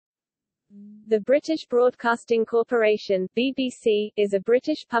The British Broadcasting Corporation (BBC) is a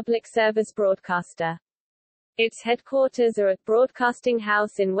British public service broadcaster. Its headquarters are at Broadcasting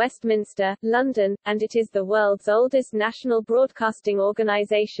House in Westminster, London, and it is the world's oldest national broadcasting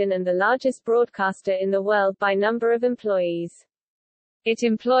organisation and the largest broadcaster in the world by number of employees. It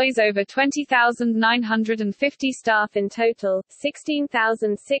employs over 20,950 staff in total,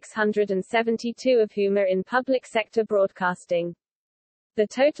 16,672 of whom are in public sector broadcasting. The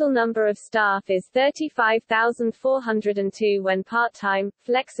total number of staff is 35,402 when part-time,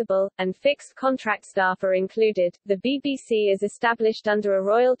 flexible, and fixed contract staff are included. The BBC is established under a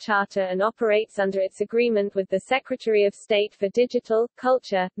royal charter and operates under its agreement with the Secretary of State for Digital,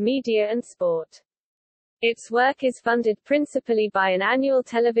 Culture, Media and Sport. Its work is funded principally by an annual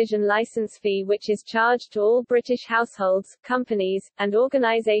television license fee which is charged to all British households, companies, and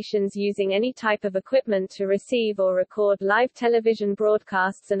organisations using any type of equipment to receive or record live television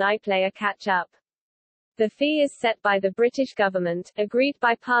broadcasts and iPlayer catch-up. The fee is set by the British government, agreed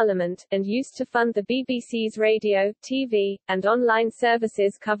by Parliament, and used to fund the BBC's radio, TV, and online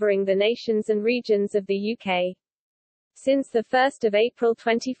services covering the nations and regions of the UK. Since 1 April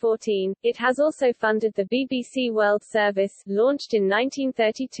 2014, it has also funded the BBC World Service, launched in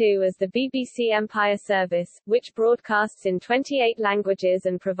 1932 as the BBC Empire Service, which broadcasts in 28 languages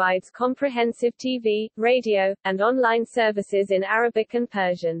and provides comprehensive TV, radio, and online services in Arabic and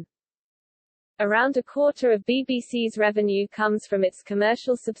Persian. Around a quarter of BBC's revenue comes from its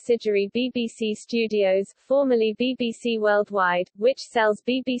commercial subsidiary BBC Studios, formerly BBC Worldwide, which sells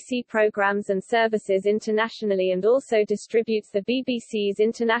BBC programmes and services internationally and also distributes the BBC's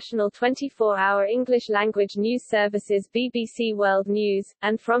international 24-hour English-language news services BBC World News,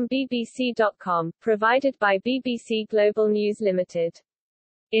 and from bbc.com, provided by BBC Global News Limited.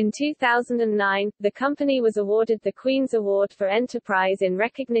 In 2009, the company was awarded the Queen's Award for Enterprise in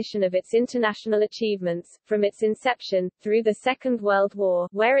recognition of its international achievements, from its inception, through the Second World War,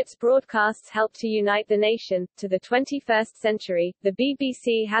 where its broadcasts helped to unite the nation, to the 21st century. The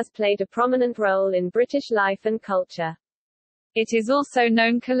BBC has played a prominent role in British life and culture. It is also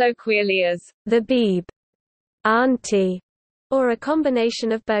known colloquially as the Beeb, Auntie, or a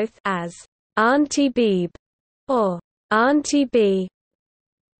combination of both, as Auntie Beeb or Auntie B.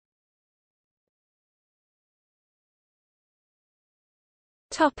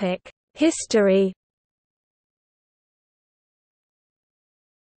 History.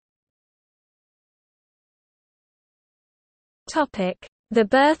 The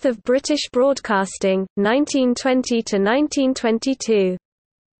birth of British broadcasting, 1920 to 1922.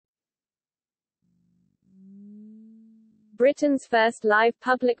 Britain's first live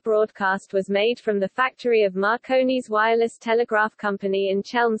public broadcast was made from the factory of Marconi's Wireless Telegraph Company in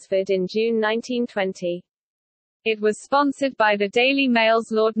Chelmsford in June 1920. It was sponsored by the Daily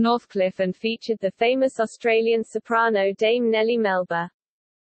Mail's Lord Northcliffe and featured the famous Australian soprano Dame Nellie Melba.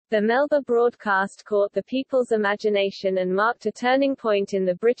 The Melba broadcast caught the people's imagination and marked a turning point in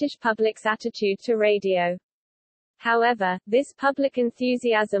the British public's attitude to radio. However, this public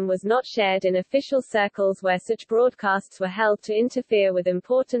enthusiasm was not shared in official circles where such broadcasts were held to interfere with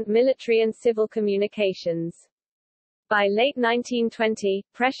important military and civil communications. By late 1920,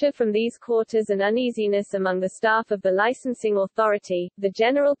 pressure from these quarters and uneasiness among the staff of the licensing authority, the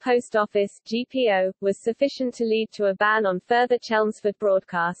General Post Office (GPO), was sufficient to lead to a ban on further Chelmsford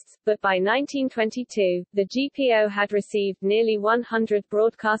broadcasts, but by 1922, the GPO had received nearly 100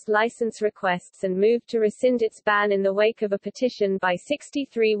 broadcast license requests and moved to rescind its ban in the wake of a petition by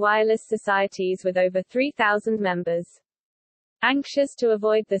 63 wireless societies with over 3,000 members. Anxious to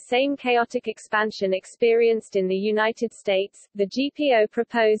avoid the same chaotic expansion experienced in the United States, the GPO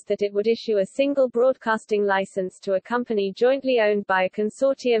proposed that it would issue a single broadcasting license to a company jointly owned by a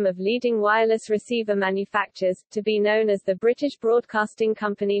consortium of leading wireless receiver manufacturers, to be known as the British Broadcasting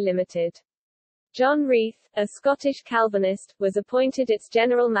Company Limited. John Reith, a Scottish Calvinist, was appointed its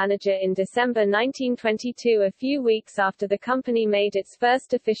general manager in December 1922, a few weeks after the company made its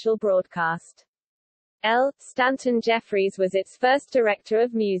first official broadcast. L. Stanton Jeffries was its first director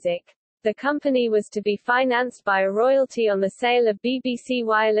of music. The company was to be financed by a royalty on the sale of BBC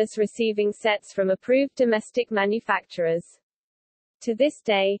wireless receiving sets from approved domestic manufacturers. To this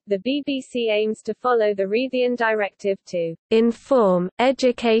day, the BBC aims to follow the Reithian directive to inform,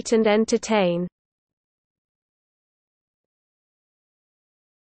 educate and entertain.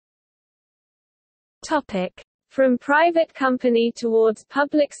 From private company towards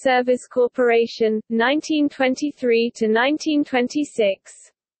public service corporation, 1923 to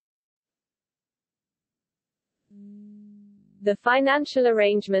 1926. The financial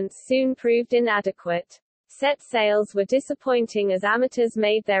arrangements soon proved inadequate. Set sales were disappointing as amateurs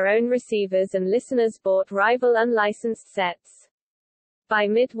made their own receivers and listeners bought rival unlicensed sets. By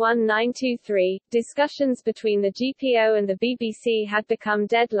mid-1923, discussions between the GPO and the BBC had become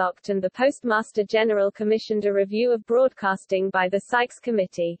deadlocked and the Postmaster General commissioned a review of broadcasting by the Ceefax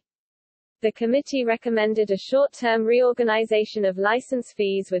Committee. The committee recommended a short-term reorganization of license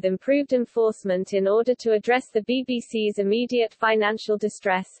fees with improved enforcement in order to address the BBC's immediate financial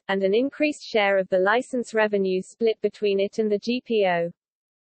distress, and an increased share of the license revenue split between it and the GPO.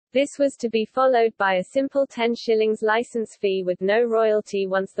 This was to be followed by a simple 10 shillings license fee with no royalty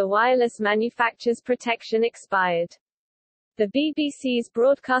once the wireless manufacturer's protection expired. The BBC's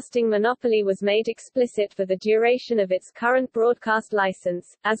broadcasting monopoly was made explicit for the duration of its current broadcast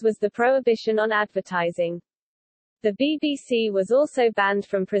license, as was the prohibition on advertising. The BBC was also banned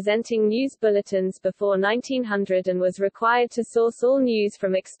from presenting news bulletins before 1900 and was required to source all news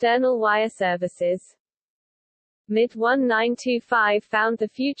from external wire services. Mid-1925 found the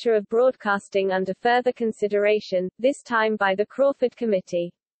future of broadcasting under further consideration, this time by the Crawford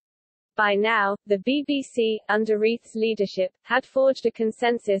Committee. By now, the BBC, under Reith's leadership, had forged a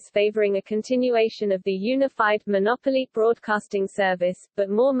consensus favouring a continuation of the unified, monopoly broadcasting service, but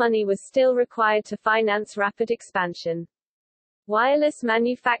more money was still required to finance rapid expansion. Wireless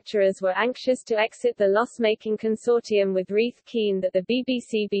manufacturers were anxious to exit the loss-making consortium with Reith keen that the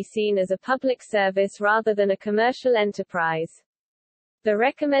BBC be seen as a public service rather than a commercial enterprise. The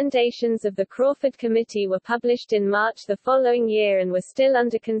recommendations of the Crawford Committee were published in March the following year and were still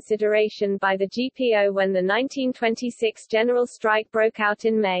under consideration by the GPO when the 1926 general strike broke out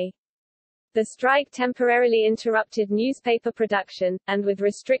in May. The strike temporarily interrupted newspaper production, and with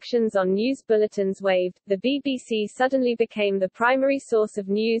restrictions on news bulletins waived, the BBC suddenly became the primary source of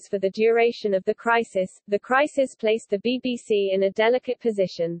news for the duration of the crisis. The crisis placed the BBC in a delicate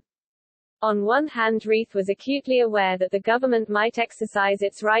position. On one hand, Reith was acutely aware that the government might exercise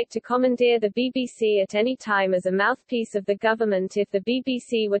its right to commandeer the BBC at any time as a mouthpiece of the government if the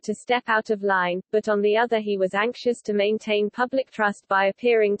BBC were to step out of line, but on the other he was anxious to maintain public trust by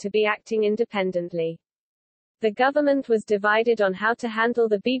appearing to be acting independently. The government was divided on how to handle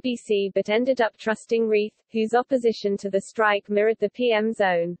the BBC but ended up trusting Reith, whose opposition to the strike mirrored the PM's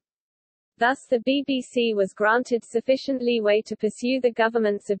own. Thus the BBC was granted sufficient leeway to pursue the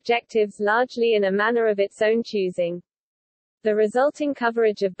government's objectives largely in a manner of its own choosing. The resulting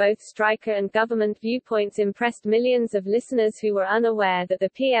coverage of both striker and government viewpoints impressed millions of listeners who were unaware that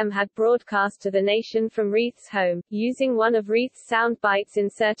the PM had broadcast to the nation from Reith's home, using one of Reith's sound bites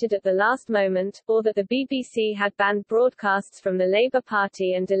inserted at the last moment, or that the BBC had banned broadcasts from the Labour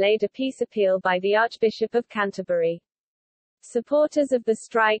Party and delayed a peace appeal by the Archbishop of Canterbury. Supporters of the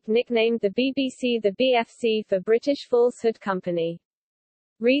strike nicknamed the BBC the BFC for British Falsehood Company.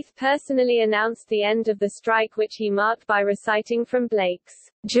 Reith personally announced the end of the strike, which he marked by reciting from Blake's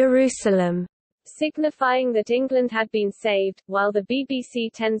Jerusalem, signifying that England had been saved, while the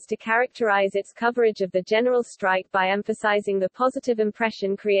BBC tends to characterize its coverage of the general strike by emphasizing the positive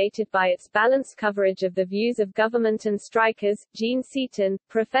impression created by its balanced coverage of the views of government and strikers. Jean Seaton,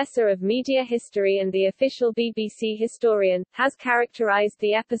 professor of media history and the official BBC historian, has characterized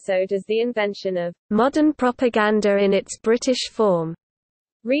the episode as the invention of modern propaganda in its British form.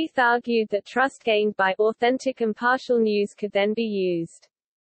 Reith argued that trust gained by authentic impartial news could then be used.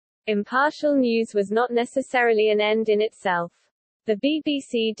 Impartial news was not necessarily an end in itself. The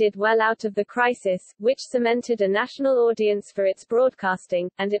BBC did well out of the crisis, which cemented a national audience for its broadcasting,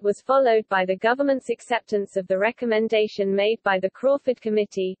 and it was followed by the government's acceptance of the recommendation made by the Crawford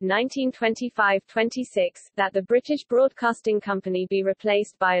Committee, 1925-26, that the British Broadcasting Company be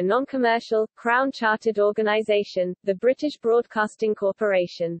replaced by a non-commercial, Crown-chartered organisation, the British Broadcasting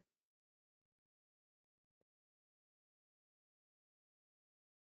Corporation.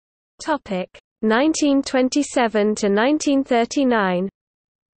 Topic 1927 to 1939.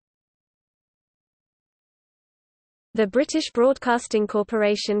 The British Broadcasting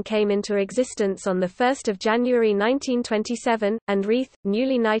Corporation came into existence on 1 January 1927, and Reith,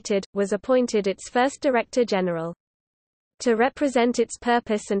 newly knighted, was appointed its first Director General. To represent its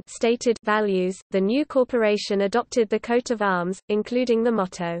purpose and stated values, the new corporation adopted the coat of arms, including the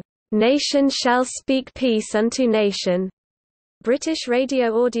motto, "Nation shall speak peace unto nation." British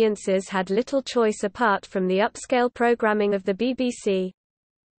radio audiences had little choice apart from the upscale programming of the BBC.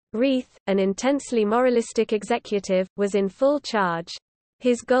 Reith, an intensely moralistic executive, was in full charge.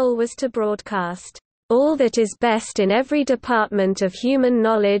 His goal was to broadcast all that is best in every department of human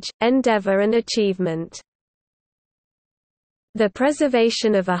knowledge, endeavour and achievement. The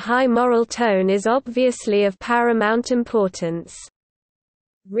preservation of a high moral tone is obviously of paramount importance.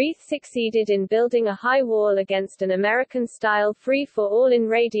 Reith succeeded in building a high wall against an American-style free-for-all in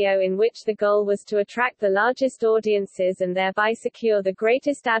radio in which the goal was to attract the largest audiences and thereby secure the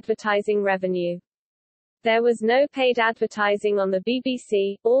greatest advertising revenue. There was no paid advertising on the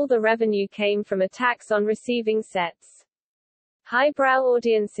BBC, all the revenue came from a tax on receiving sets. Highbrow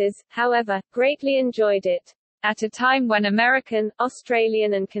audiences, however, greatly enjoyed it. At a time when American,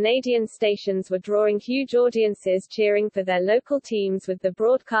 Australian and Canadian stations were drawing huge audiences cheering for their local teams with the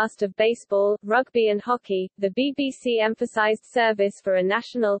broadcast of baseball, rugby and hockey, the BBC emphasized service for a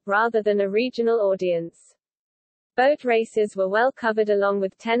national, rather than a regional audience. Boat races were well covered along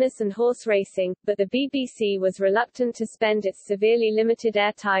with tennis and horse racing, but the BBC was reluctant to spend its severely limited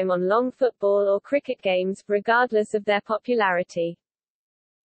airtime on long football or cricket games, regardless of their popularity.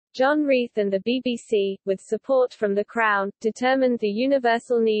 John Reith and the BBC, with support from the Crown, determined the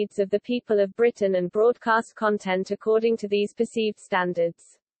universal needs of the people of Britain and broadcast content according to these perceived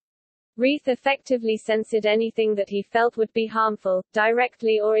standards. Reith effectively censored anything that he felt would be harmful,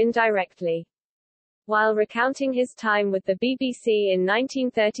 directly or indirectly. While recounting his time with the BBC in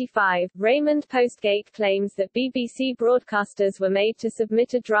 1935, Raymond Postgate claims that BBC broadcasters were made to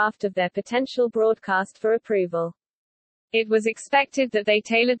submit a draft of their potential broadcast for approval. It was expected that they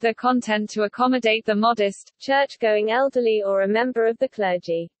tailored their content to accommodate the modest, church-going elderly or a member of the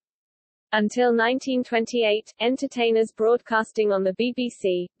clergy. Until 1928, entertainers broadcasting on the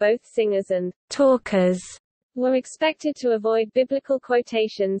BBC, both singers and talkers, were expected to avoid biblical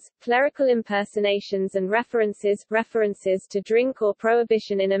quotations, clerical impersonations and references to drink or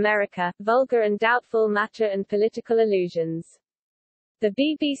prohibition in America, vulgar and doubtful matter and political allusions. The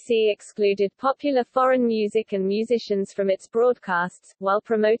BBC excluded popular foreign music and musicians from its broadcasts, while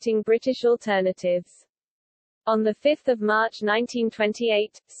promoting British alternatives. On 5 March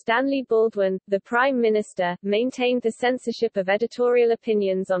 1928, Stanley Baldwin, the Prime Minister, maintained the censorship of editorial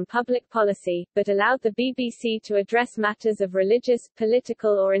opinions on public policy, but allowed the BBC to address matters of religious,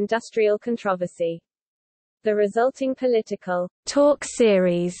 political or industrial controversy. The resulting political talk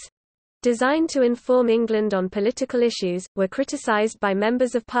series, designed to inform England on political issues, were criticised by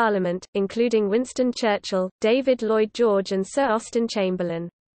members of Parliament, including Winston Churchill, David Lloyd George and Sir Austen Chamberlain.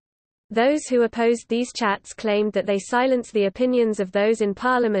 Those who opposed these chats claimed that they silence the opinions of those in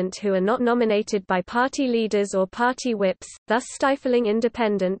Parliament who are not nominated by party leaders or party whips, thus stifling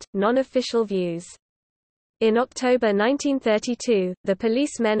independent, non-official views. In October 1932, the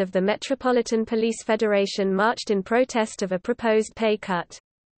policemen of the Metropolitan Police Federation marched in protest of a proposed pay cut.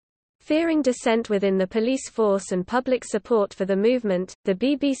 Fearing dissent within the police force and public support for the movement, the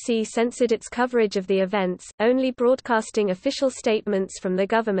BBC censored its coverage of the events, only broadcasting official statements from the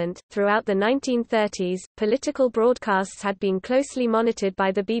government. Throughout the 1930s, political broadcasts had been closely monitored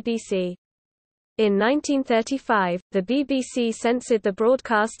by the BBC. In 1935, the BBC censored the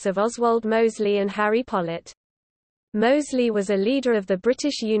broadcasts of Oswald Mosley and Harry Pollitt. Mosley was a leader of the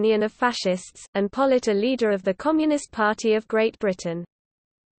British Union of Fascists, and Pollitt a leader of the Communist Party of Great Britain.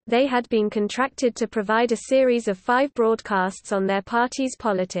 They had been contracted to provide a series of 5 broadcasts on their party's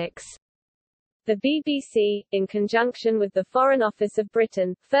politics. The BBC, in conjunction with the Foreign Office of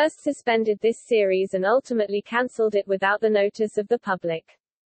Britain, first suspended this series and ultimately cancelled it without the notice of the public.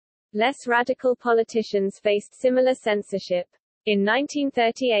 Less radical politicians faced similar censorship. In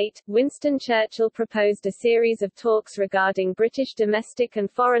 1938, Winston Churchill proposed a series of talks regarding British domestic and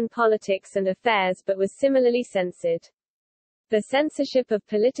foreign politics and affairs but was similarly censored. The censorship of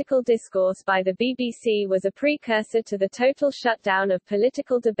political discourse by the BBC was a precursor to the total shutdown of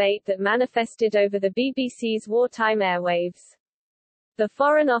political debate that manifested over the BBC's wartime airwaves. The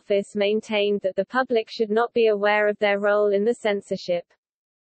Foreign Office maintained that the public should not be aware of their role in the censorship.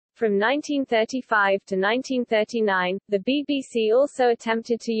 From 1935 to 1939, the BBC also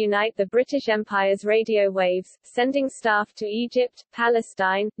attempted to unite the British Empire's radio waves, sending staff to Egypt,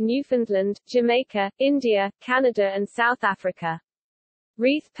 Palestine, Newfoundland, Jamaica, India, Canada and South Africa.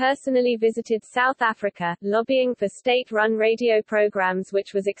 Reith personally visited South Africa, lobbying for state-run radio programs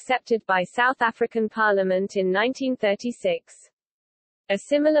which was accepted by South African Parliament in 1936. A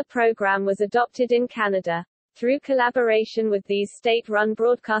similar program was adopted in Canada. Through collaboration with these state-run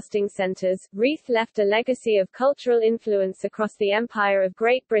broadcasting centres, Reith left a legacy of cultural influence across the Empire of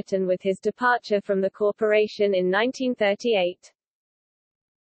Great Britain with his departure from the corporation in 1938.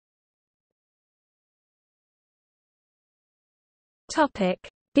 Topic: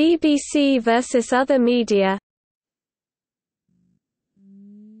 BBC versus other media.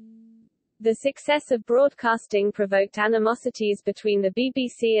 The success of broadcasting provoked animosities between the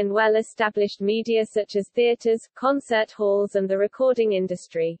BBC and well-established media such as theatres, concert halls and the recording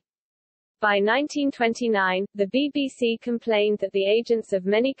industry. By 1929, the BBC complained that the agents of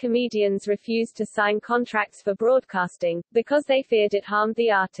many comedians refused to sign contracts for broadcasting, because they feared it harmed the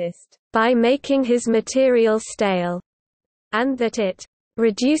artist by making his material stale, and that it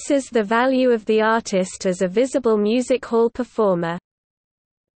reduces the value of the artist as a visible music hall performer.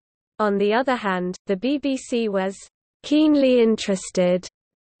 On the other hand, the BBC was keenly interested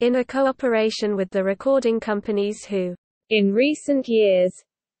in a cooperation with the recording companies who, in recent years,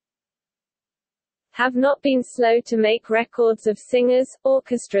 have not been slow to make records of singers,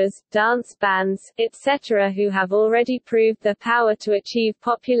 orchestras, dance bands, etc. who have already proved their power to achieve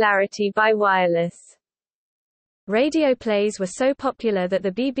popularity by wireless. Radio plays were so popular that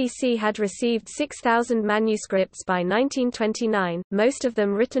the BBC had received 6,000 manuscripts by 1929, most of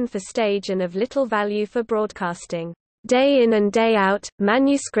them written for stage and of little value for broadcasting. Day in and day out,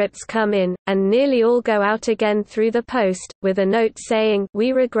 manuscripts come in, and nearly all go out again through the post, with a note saying,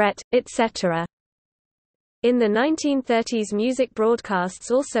 "We regret," etc. In the 1930s, music broadcasts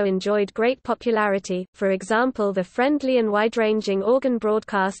also enjoyed great popularity, for example the friendly and wide-ranging organ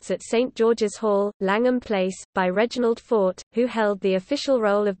broadcasts at St George's Hall, Langham Place, by Reginald Fort, who held the official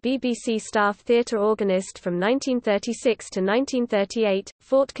role of BBC staff theatre organist from 1936 to 1938.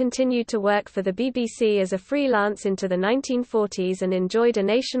 Fort continued to work for the BBC as a freelance into the 1940s and enjoyed a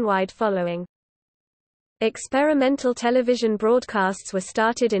nationwide following. Experimental television broadcasts were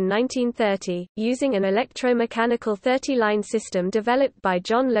started in 1930, using an electromechanical 30-line system developed by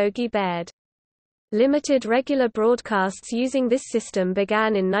John Logie Baird. Limited regular broadcasts using this system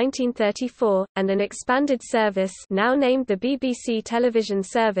began in 1934, and an expanded service, now named the BBC Television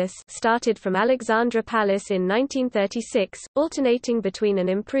Service, started from Alexandra Palace in 1936, alternating between an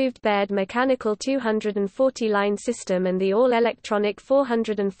improved Baird mechanical 240-line system and the all-electronic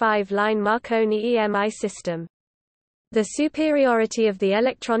 405-line Marconi EMI system. The superiority of the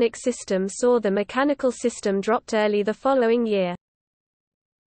electronic system saw the mechanical system dropped early the following year.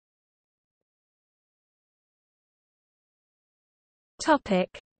 Topic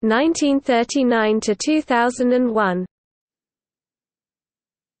 1939 to 2001.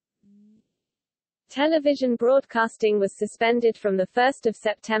 Television broadcasting was suspended from 1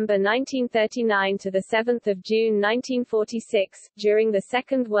 September 1939 to 7 June 1946, during the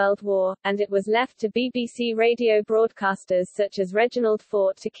Second World War, and it was left to BBC radio broadcasters such as Reginald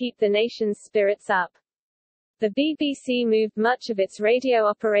Fort to keep the nation's spirits up. The BBC moved much of its radio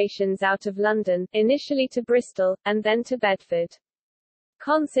operations out of London, initially to Bristol, and then to Bedford.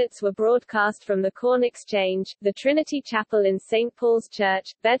 Concerts were broadcast from the Corn Exchange, the Trinity Chapel in St. Paul's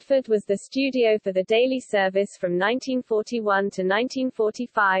Church. Bedford was the studio for the daily service from 1941 to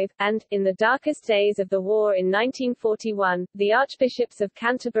 1945, and, in the darkest days of the war in 1941, the Archbishops of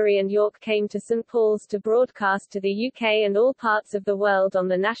Canterbury and York came to St. Paul's to broadcast to the UK and all parts of the world on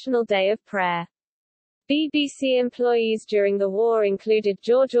the National Day of Prayer. BBC employees during the war included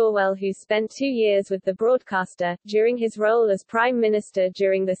George Orwell, who spent 2 years with the broadcaster. During his role as Prime Minister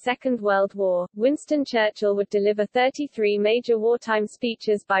during the Second World War, Winston Churchill would deliver 33 major wartime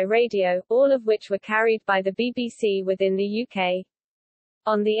speeches by radio, all of which were carried by the BBC within the UK.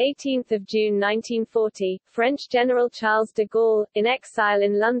 On 18 June 1940, French General Charles de Gaulle, in exile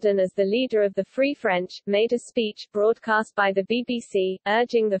in London as the leader of the Free French, made a speech, broadcast by the BBC,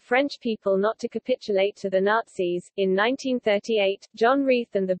 urging the French people not to capitulate to the Nazis. In 1938, John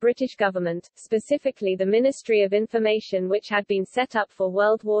Reith and the British government, specifically the Ministry of Information which had been set up for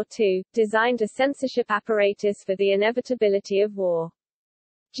World War II, designed a censorship apparatus for the inevitability of war.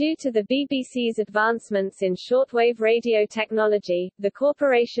 Due to the BBC's advancements in shortwave radio technology, the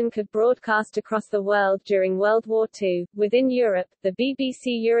corporation could broadcast across the world during World War II. Within Europe, the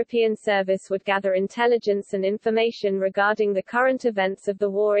BBC European Service would gather intelligence and information regarding the current events of the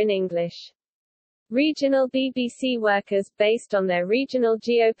war in English. Regional BBC workers, based on their regional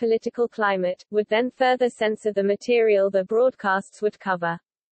geopolitical climate, would then further censor the material the broadcasts would cover.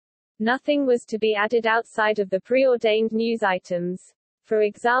 Nothing was to be added outside of the preordained news items. For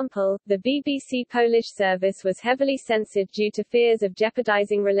example, the BBC Polish service was heavily censored due to fears of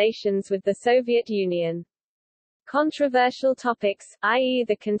jeopardizing relations with the Soviet Union. Controversial topics, i.e.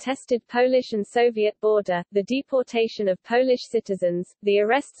 the contested Polish and Soviet border, the deportation of Polish citizens, the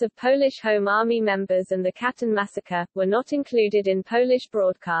arrests of Polish Home Army members and the Katyn massacre, were not included in Polish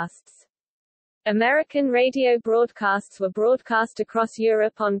broadcasts. American radio broadcasts were broadcast across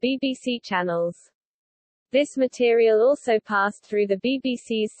Europe on BBC channels. This material also passed through the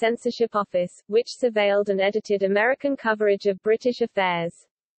BBC's censorship office, which surveilled and edited American coverage of British affairs.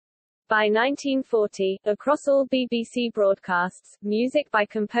 By 1940, across all BBC broadcasts, music by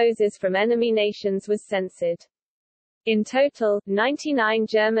composers from enemy nations was censored. In total, 99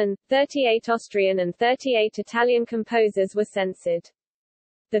 German, 38 Austrian and 38 Italian composers were censored.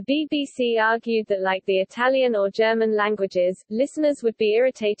 The BBC argued that like the Italian or German languages, listeners would be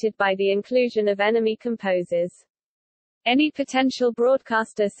irritated by the inclusion of enemy composers. Any potential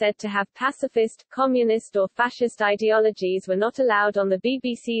broadcaster said to have pacifist, communist or fascist ideologies were not allowed on the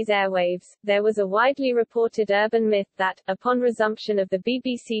BBC's airwaves. There was a widely reported urban myth that, upon resumption of the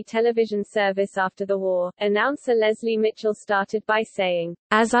BBC television service after the war, announcer Leslie Mitchell started by saying,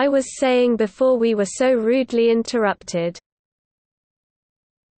 "As I was saying before, we were so rudely interrupted."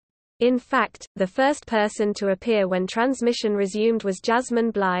 In fact, the first person to appear when transmission resumed was Jasmine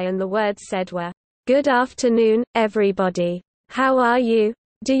Bligh, and the words said were, "Good afternoon, everybody. How are you?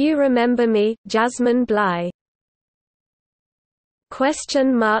 Do you remember me, Jasmine Bligh?"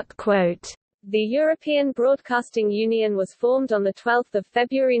 Quote. The European Broadcasting Union was formed on 12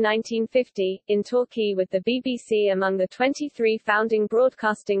 February 1950, in Torquay, with the BBC among the 23 founding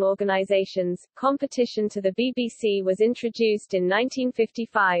broadcasting organisations. Competition to the BBC was introduced in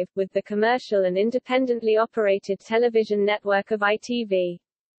 1955, with the commercial and independently operated television network of ITV.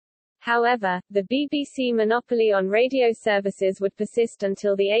 However, the BBC monopoly on radio services would persist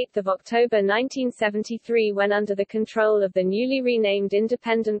until 8 October 1973, when, under the control of the newly renamed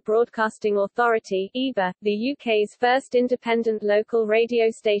Independent Broadcasting Authority (IBA), the UK's first independent local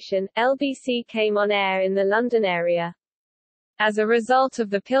radio station, LBC, came on air in the London area. As a result of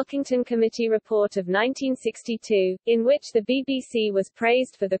the Pilkington Committee report of 1962, in which the BBC was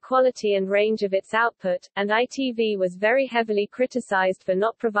praised for the quality and range of its output, and ITV was very heavily criticised for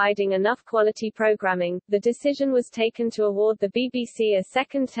not providing enough quality programming, the decision was taken to award the BBC a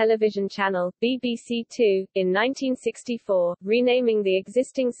second television channel, BBC Two, in 1964, renaming the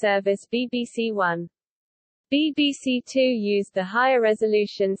existing service BBC One. BBC Two used the higher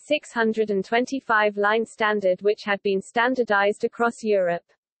resolution 625-line standard, which had been standardized across Europe.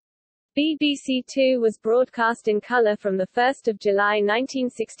 BBC Two was broadcast in colour from 1 July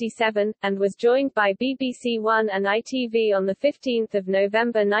 1967, and was joined by BBC One and ITV on 15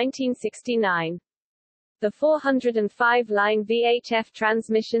 November 1969. The 405-line VHF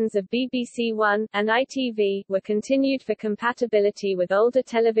transmissions of BBC One and ITV were continued for compatibility with older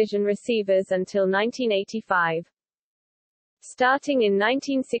television receivers until 1985. Starting in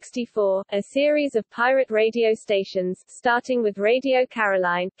 1964, a series of pirate radio stations, starting with Radio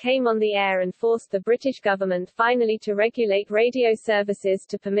Caroline, came on the air and forced the British government finally to regulate radio services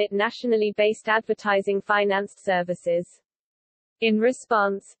to permit nationally based advertising-financed services. In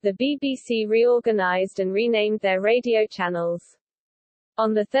response, the BBC reorganised and renamed their radio channels.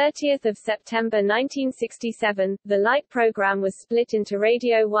 On 30 September 1967, the Light programme was split into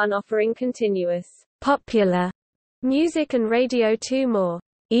Radio 1 offering continuous, popular music and Radio 2 more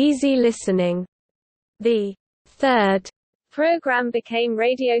easy listening. The third programme became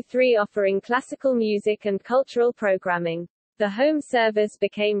Radio 3 offering classical music and cultural programming. The home service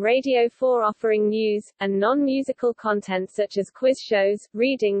became Radio 4 offering news, and non-musical content such as quiz shows,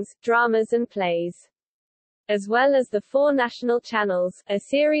 readings, dramas and plays. As well as the 4 national channels, a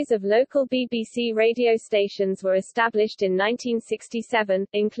series of local BBC radio stations were established in 1967,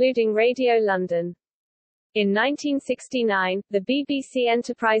 including Radio London. In 1969, the BBC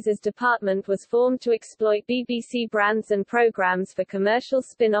Enterprises Department was formed to exploit BBC brands and programmes for commercial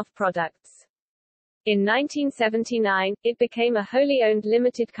spin-off products. In 1979, it became a wholly owned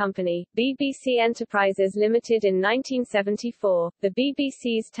limited company, BBC Enterprises Limited. In 1974, the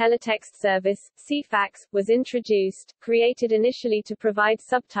BBC's teletext service, Ceefax, was introduced, created initially to provide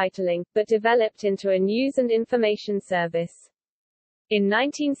subtitling, but developed into a news and information service. In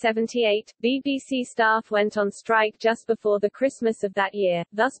 1978, BBC staff went on strike just before the Christmas of that year,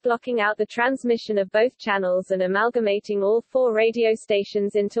 thus blocking out the transmission of both channels and amalgamating all 4 radio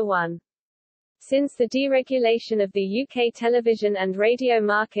stations into one. Since the deregulation of the UK television and radio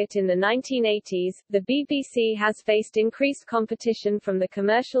market in the 1980s, the BBC has faced increased competition from the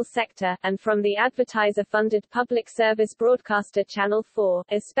commercial sector, and from the advertiser-funded public service broadcaster Channel 4,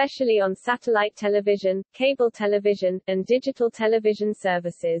 especially on satellite television, cable television, and digital television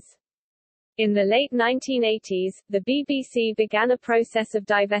services. In the late 1980s, the BBC began a process of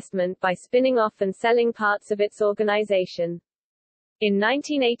divestment by spinning off and selling parts of its organisation. In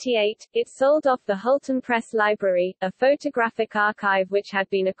 1988, it sold off the Hulton Press Library, a photographic archive which had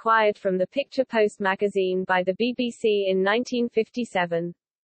been acquired from the Picture Post magazine by the BBC in 1957.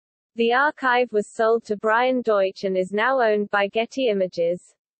 The archive was sold to Brian Deutsch and is now owned by Getty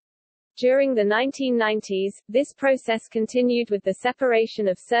Images. During the 1990s, this process continued with the separation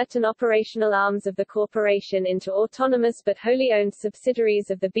of certain operational arms of the corporation into autonomous but wholly owned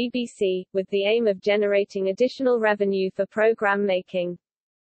subsidiaries of the BBC, with the aim of generating additional revenue for program making.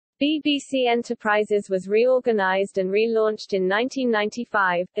 BBC Enterprises was reorganized and relaunched in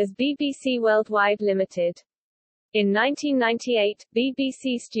 1995, as BBC Worldwide Limited. In 1998,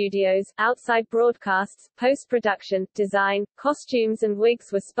 BBC Studios, outside broadcasts, post-production, design, costumes and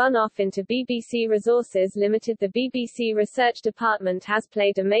wigs were spun off into BBC Resources Limited. The BBC Research Department has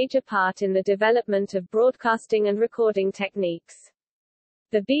played a major part in the development of broadcasting and recording techniques.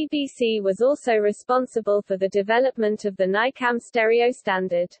 The BBC was also responsible for the development of the NICAM stereo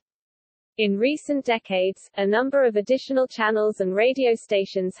standard. In recent decades, a number of additional channels and radio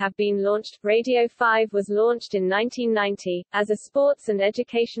stations have been launched. Radio 5 was launched in 1990, as a sports and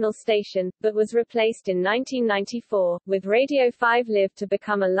educational station, but was replaced in 1994, with Radio 5 Live to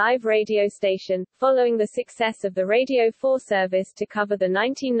become a live radio station, following the success of the Radio 4 service to cover the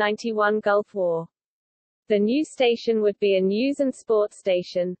 1991 Gulf War. The new station would be a news and sports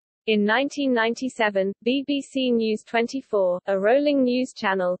station. In 1997, BBC News 24, a rolling news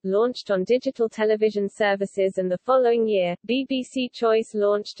channel, launched on digital television services, and the following year, BBC Choice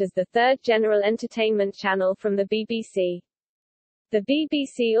launched as the third general entertainment channel from the BBC. The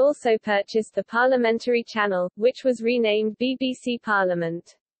BBC also purchased the Parliamentary Channel, which was renamed BBC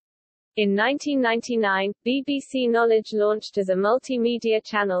Parliament. In 1999, BBC Knowledge launched as a multimedia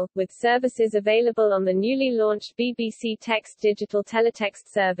channel, with services available on the newly launched BBC Text digital teletext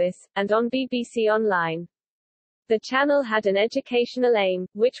service, and on BBC Online. The channel had an educational aim,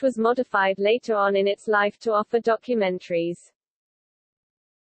 which was modified later on in its life to offer documentaries.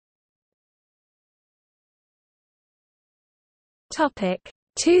 Topic: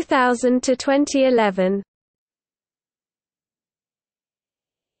 2000 to 2011.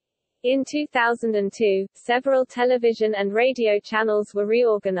 In 2002, several television and radio channels were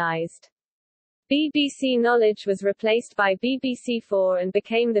reorganized. BBC Knowledge was replaced by BBC4 and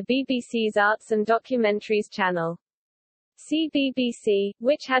became the BBC's Arts and Documentaries channel. CBBC,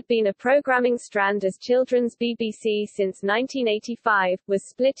 which had been a programming strand as Children's BBC since 1985, was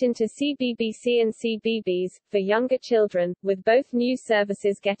split into CBBC and CBeebies, for younger children, with both news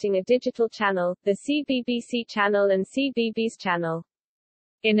services getting a digital channel, the CBBC channel and CBeebies channel.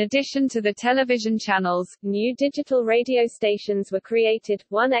 In addition to the television channels, new digital radio stations were created,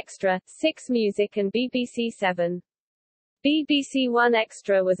 1 Extra, 6 Music and BBC 7. BBC 1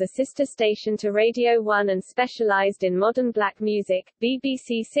 Extra was a sister station to Radio 1 and specialized in modern black music,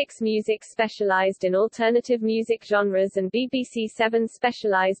 BBC 6 Music specialized in alternative music genres, and BBC 7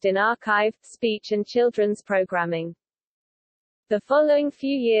 specialized in archive, speech and children's programming. The following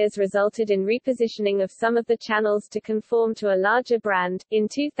few years resulted in repositioning of some of the channels to conform to a larger brand. In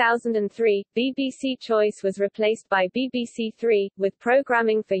 2003, BBC Choice was replaced by BBC 3, with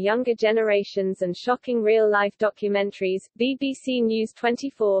programming for younger generations and shocking real-life documentaries. BBC News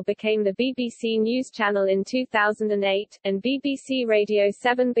 24 became the BBC News Channel in 2008, and BBC Radio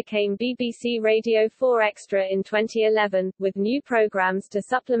 7 became BBC Radio 4 Extra in 2011, with new programs to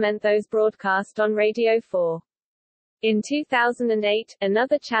supplement those broadcast on Radio 4. In 2008,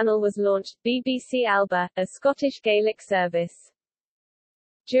 another channel was launched, BBC Alba, a Scottish Gaelic service.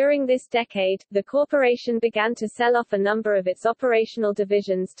 During this decade, the corporation began to sell off a number of its operational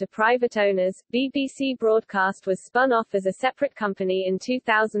divisions to private owners. BBC Broadcast was spun off as a separate company in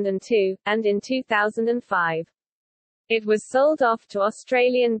 2002, and in 2005. It was sold off to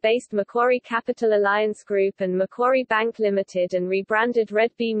Australian-based Macquarie Capital Alliance Group and Macquarie Bank Limited and rebranded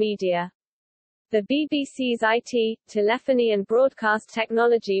Red Bee Media. The BBC's IT, telephony and broadcast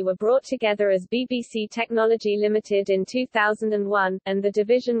technology were brought together as BBC Technology Limited in 2001, and the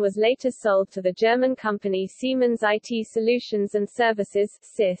division was later sold to the German company Siemens IT Solutions and Services,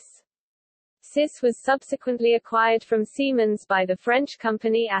 SIS. SIS was subsequently acquired from Siemens by the French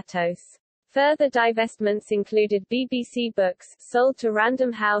company Atos. Further divestments included BBC Books, sold to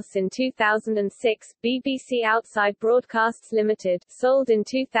Random House in 2006, BBC Outside Broadcasts Limited, sold in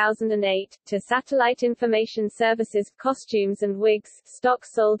 2008, to Satellite Information Services, Costumes and Wigs, stock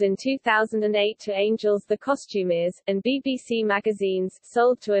sold in 2008 to Angels the Costumiers, and BBC Magazines,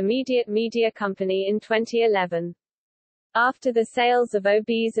 sold to Immediate Media Company in 2011. After the sales of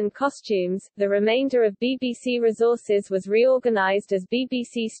OBs and Costumes, the remainder of BBC Resources was reorganized as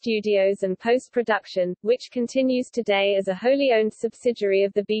BBC Studios and Post-Production, which continues today as a wholly owned subsidiary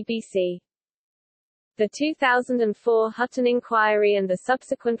of the BBC. The 2004 Hutton inquiry and the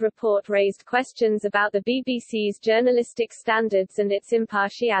subsequent report raised questions about the BBC's journalistic standards and its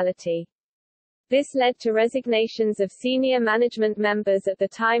impartiality. This led to resignations of senior management members at the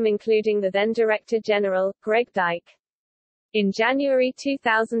time, including the then Director General, Greg Dyke. In January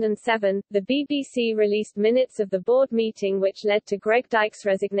 2007, the BBC released minutes of the board meeting which led to Greg Dyke's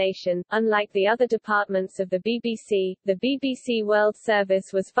resignation. Unlike the other departments of the BBC World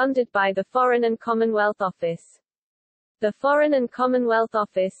Service was funded by the Foreign and Commonwealth Office. The Foreign and Commonwealth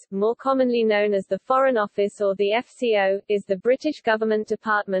Office, more commonly known as the Foreign Office or the FCO, is the British government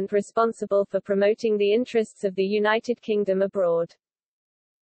department responsible for promoting the interests of the United Kingdom abroad.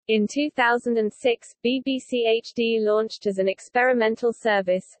 In 2006, BBC HD launched as an experimental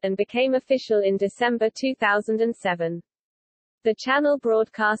service, and became official in December 2007. The channel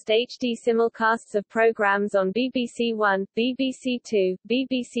broadcast HD simulcasts of programs on BBC One, BBC Two,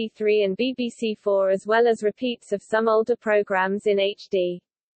 BBC Three and BBC Four, as well as repeats of some older programs in HD.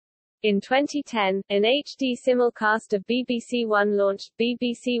 In 2010, an HD simulcast of BBC One launched,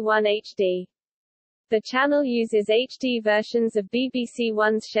 BBC One HD. The channel uses HD versions of BBC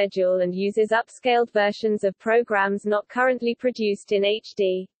One's schedule and uses upscaled versions of programs not currently produced in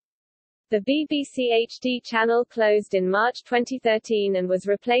HD. The BBC HD channel closed in March 2013 and was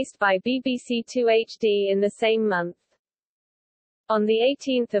replaced by BBC Two HD in the same month. On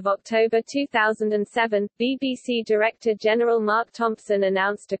 18 October 2007, BBC Director General Mark Thompson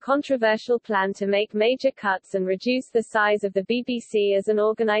announced a controversial plan to make major cuts and reduce the size of the BBC as an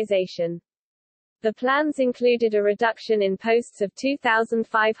organisation. The plans included a reduction in posts of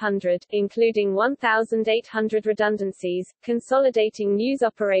 2,500, including 1,800 redundancies, consolidating news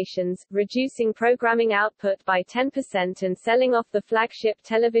operations, reducing programming output by 10% and selling off the flagship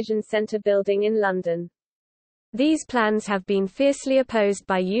television centre building in London. These plans have been fiercely opposed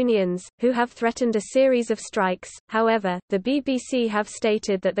by unions, who have threatened a series of strikes. However, the BBC have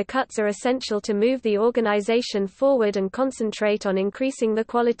stated that the cuts are essential to move the organisation forward and concentrate on increasing the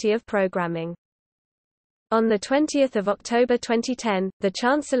quality of programming. On 20 October 2010, the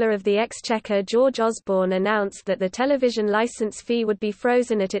Chancellor of the Exchequer George Osborne announced that the television licence fee would be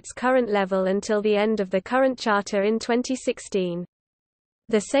frozen at its current level until the end of the current charter in 2016.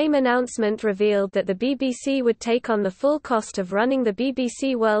 The same announcement revealed that the BBC would take on the full cost of running the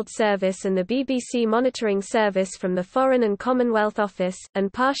BBC World Service and the BBC Monitoring Service from the Foreign and Commonwealth Office,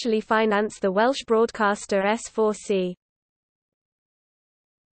 and partially finance the Welsh broadcaster S4C.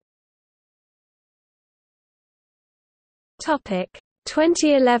 Topic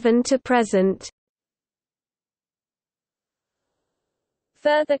 2011 to present.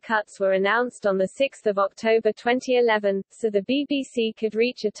 Further cuts were announced on 6 October 2011, so the BBC could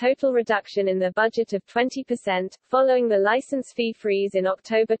reach a total reduction in their budget of 20%, following the licence fee freeze in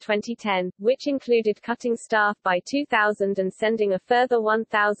October 2010, which included cutting staff by 2,000 and sending a further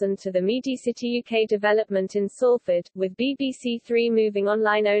 1,000 to the MediaCity UK development in Salford, with BBC Three moving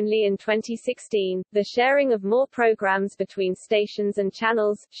online only in 2016, the sharing of more programmes between stations and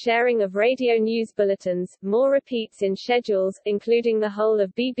channels, sharing of radio news bulletins, more repeats in schedules, including the whole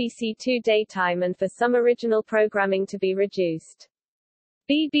of BBC Two daytime, and for some original programming to be reduced.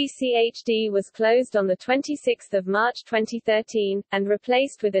 BBC HD was closed on 26 March 2013, and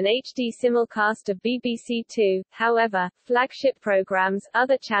replaced with an HD simulcast of BBC Two. However, flagship programs,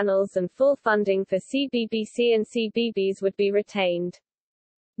 other channels and full funding for CBBC and CBeebies would be retained.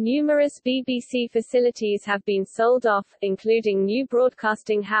 Numerous BBC facilities have been sold off, including New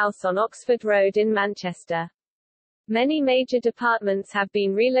Broadcasting House on Oxford Road in Manchester. Many major departments have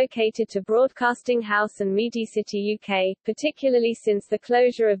been relocated to Broadcasting House and MediaCity UK, particularly since the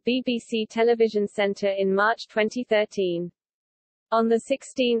closure of BBC Television Centre in March 2013. On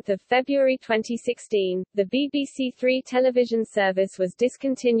 16 February 2016, the BBC Three television service was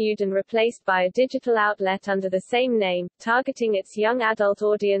discontinued and replaced by a digital outlet under the same name, targeting its young adult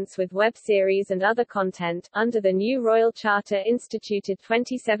audience with web series and other content. Under the new Royal Charter instituted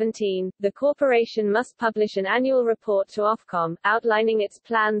 2017, the corporation must publish an annual report to Ofcom, outlining its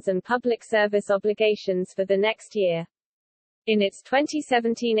plans and public service obligations for the next year. In its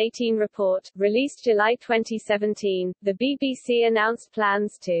 2017-18 report, released July 2017, the BBC announced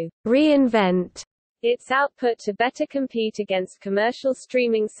plans to reinvent its output to better compete against commercial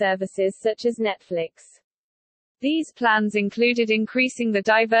streaming services such as Netflix. These plans included increasing the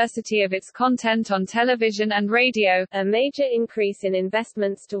diversity of its content on television and radio, a major increase in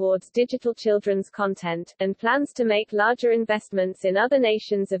investments towards digital children's content, and plans to make larger investments in other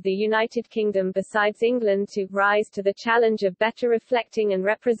nations of the United Kingdom besides England to rise to the challenge of better reflecting and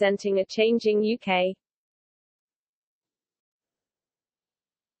representing a changing UK.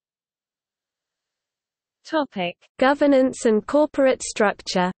 Topic: Governance and corporate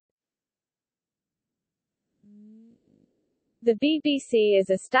structure. The BBC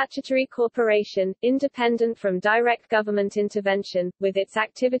is a statutory corporation, independent from direct government intervention, with its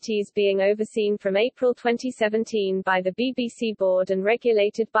activities being overseen from April 2017 by the BBC Board and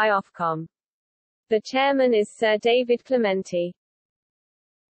regulated by Ofcom. The chairman is Sir David Clementi.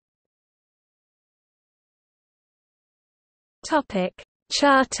 Topic: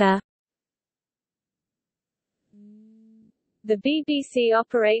 Charter. The BBC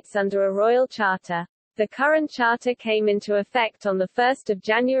operates under a royal charter. The current charter came into effect on 1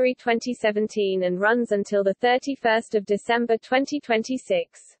 January 2017 and runs until 31 December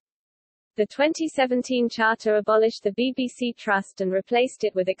 2026. The 2017 charter abolished the BBC Trust and replaced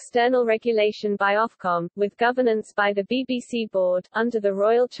it with external regulation by Ofcom, with governance by the BBC Board. Under the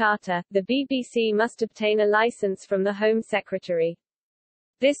Royal Charter, the BBC must obtain a licence from the Home Secretary.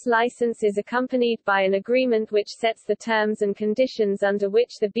 This license is accompanied by an agreement which sets the terms and conditions under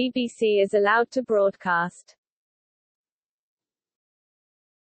which the BBC is allowed to broadcast.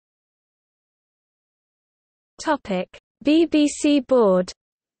 Topic: BBC Board.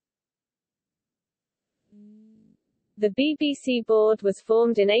 The BBC Board was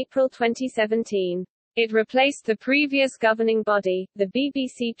formed in April 2017. It replaced the previous governing body, the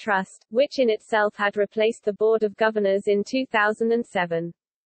BBC Trust, which in itself had replaced the Board of Governors in 2007.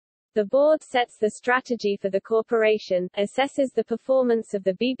 The board sets the strategy for the corporation, assesses the performance of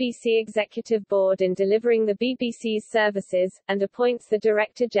the BBC Executive Board in delivering the BBC's services, and appoints the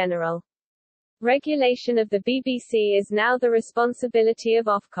Director General. Regulation of the BBC is now the responsibility of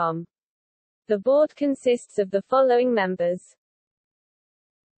Ofcom. The board consists of the following members.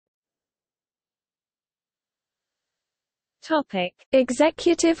 Topic: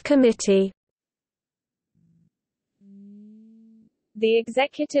 Executive Committee. The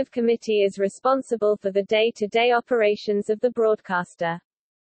Executive Committee is responsible for the day-to-day operations of the broadcaster.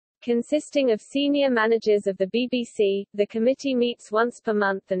 Consisting of senior managers of the BBC, the committee meets once per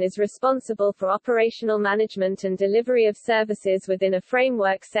month and is responsible for operational management and delivery of services within a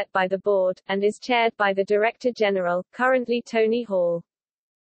framework set by the board, and is chaired by the Director General, currently Tony Hall.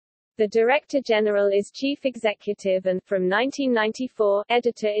 The Director General is Chief Executive and, from 1994,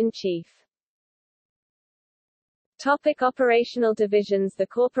 Editor-in-Chief. Topic: Operational divisions. The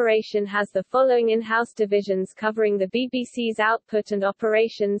corporation has the following in-house divisions covering the BBC's output and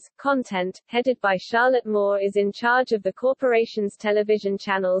operations. Content, headed by Charlotte Moore, is in charge of the corporation's television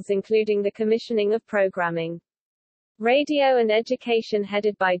channels including the commissioning of programming. Radio and Education,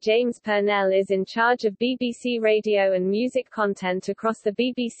 headed by James Purnell, is in charge of BBC radio and music content across the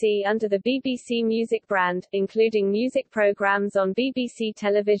BBC under the BBC Music brand, including music programmes on BBC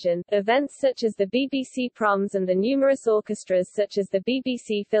television, events such as the BBC Proms and the numerous orchestras such as the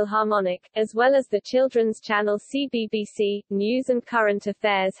BBC Philharmonic, as well as the children's channel CBBC. News and Current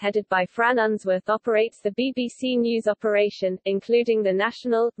Affairs, headed by Fran Unsworth, operates the BBC News operation, including the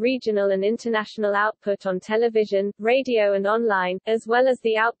national, regional and international output on television, radio and online, as well as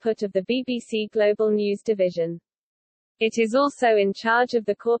the output of the BBC Global News division. It is also in charge of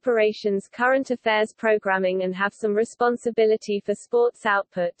the corporation's current affairs programming and have some responsibility for sports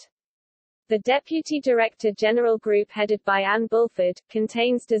output. The Deputy Director General Group, headed by Anne Bulford,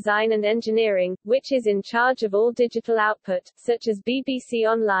 contains Design and Engineering, which is in charge of all digital output, such as BBC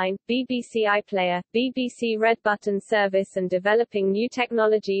Online, BBC iPlayer, BBC Red Button service, and developing new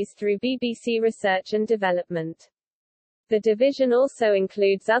technologies through BBC Research and Development. The division also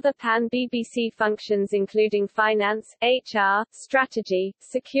includes other pan-BBC functions including finance, HR, strategy,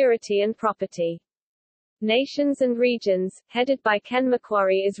 security and property. Nations and Regions, headed by Ken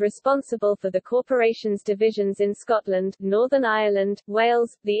Macquarie, is responsible for the corporation's divisions in Scotland, Northern Ireland,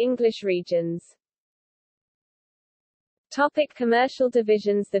 Wales, the English regions. Topic: Commercial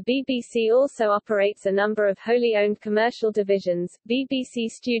divisions. The BBC also operates a number of wholly owned commercial divisions.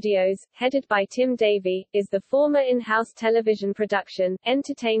 BBC Studios, headed by Tim Davie, is the former in-house television production,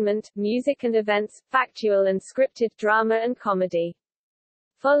 entertainment, music and events, factual and scripted drama and comedy.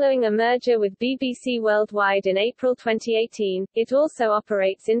 Following a merger with BBC Worldwide in April 2018, it also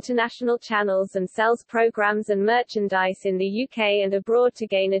operates international channels and sells programmes and merchandise in the UK and abroad to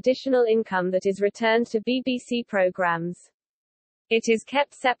gain additional income that is returned to BBC programmes. It is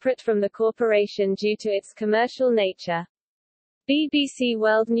kept separate from the corporation due to its commercial nature. BBC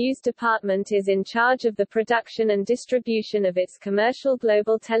World News Department is in charge of the production and distribution of its commercial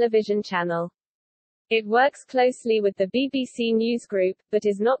global television channel. It works closely with the BBC News Group, but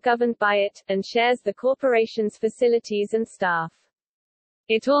is not governed by it, and shares the corporation's facilities and staff.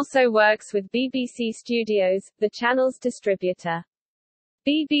 It also works with BBC Studios, the channel's distributor.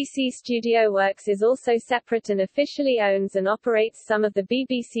 BBC Studio Works is also separate and officially owns and operates some of the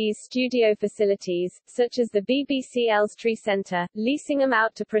BBC's studio facilities, such as the BBC Elstree Centre, leasing them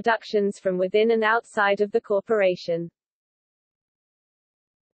out to productions from within and outside of the corporation.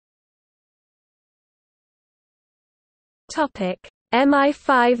 Topic: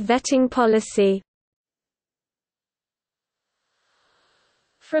 MI5 vetting policy.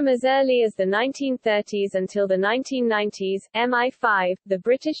 From as early as the 1930s until the 1990s, MI5, the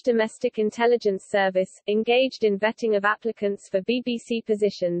British Domestic Intelligence Service, engaged in vetting of applicants for BBC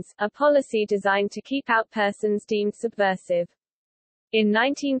positions, a policy designed to keep out persons deemed subversive. In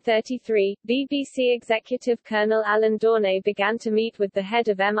 1933, BBC Executive Colonel Alan Dornay began to meet with the head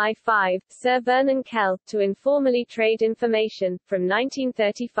of MI5, Sir Vernon Kell, to informally trade information. From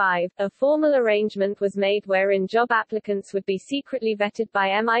 1935, a formal arrangement was made wherein job applicants would be secretly vetted by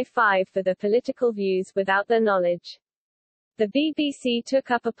MI5 for their political views without their knowledge. The BBC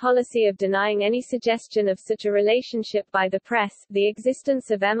took up a policy of denying any suggestion of such a relationship by the press. The existence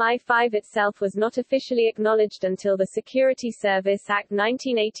of MI5 itself was not officially acknowledged until the Security Service Act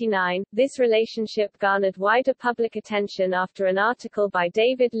 1989. This relationship garnered wider public attention after an article by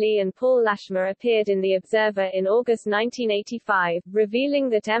David Lee and Paul Lashmer appeared in The Observer in August 1985,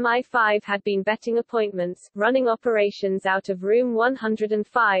 revealing that MI5 had been vetting appointments, running operations out of Room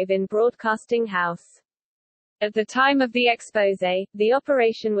 105 in Broadcasting House. At the time of the exposé, the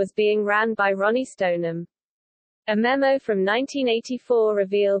operation was being ran by Ronnie Stoneham. A memo from 1984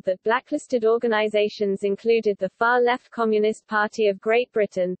 revealed that blacklisted organisations included the far-left Communist Party of Great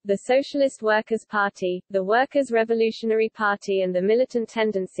Britain, the Socialist Workers' Party, the Workers' Revolutionary Party and the Militant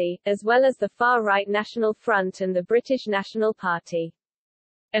Tendency, as well as the far-right National Front and the British National Party.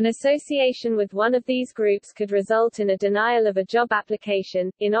 An association with one of these groups could result in a denial of a job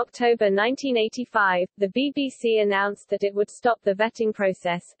application. In October 1985, the BBC announced that it would stop the vetting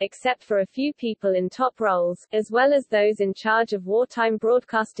process, except for a few people in top roles, as well as those in charge of wartime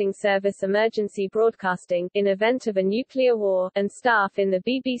broadcasting service emergency broadcasting, in event of a nuclear war, and staff in the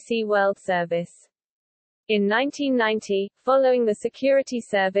BBC World Service. In 1990, following the Security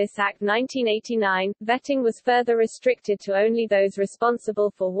Service Act 1989, vetting was further restricted to only those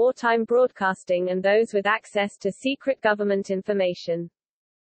responsible for wartime broadcasting and those with access to secret government information.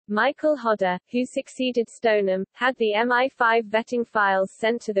 Michael Hodder, who succeeded Stoneham, had the MI5 vetting files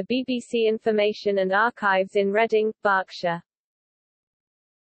sent to the BBC Information and Archives in Reading, Berkshire.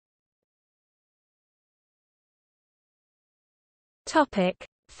 Topic: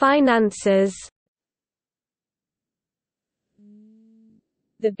 Finances.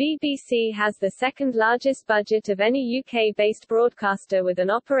 The BBC has the second largest budget of any UK-based broadcaster with an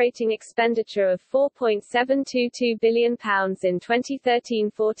operating expenditure of £4.722 billion in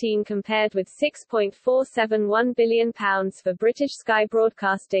 2013-14 compared with £6.471 billion for British Sky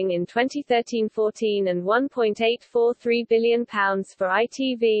Broadcasting in 2013-14 and £1.843 billion for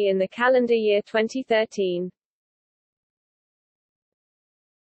ITV in the calendar year 2013.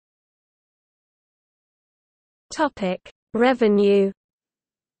 Topic: Revenue.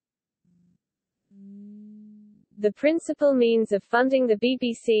 The principal means of funding the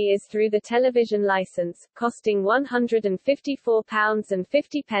BBC is through the television licence, costing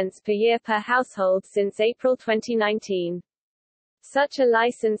 £154.50 per year per household since April 2019. Such a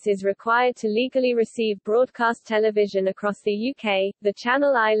licence is required to legally receive broadcast television across the UK, the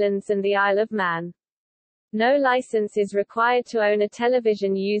Channel Islands and the Isle of Man. No licence is required to own a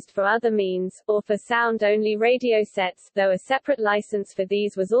television used for other means, or for sound-only radio sets, though a separate licence for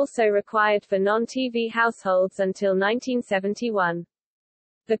these was also required for non-TV households until 1971.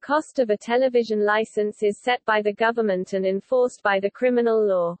 The cost of a television licence is set by the government and enforced by the criminal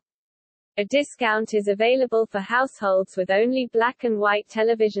law. A discount is available for households with only black and white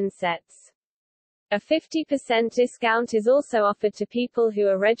television sets. A 50% discount is also offered to people who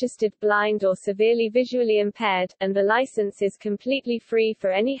are registered blind or severely visually impaired, and the license is completely free for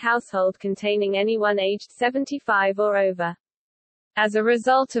any household containing anyone aged 75 or over. As a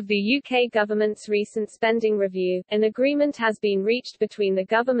result of the UK government's recent spending review, an agreement has been reached between the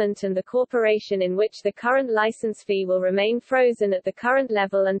government and the corporation in which the current licence fee will remain frozen at the current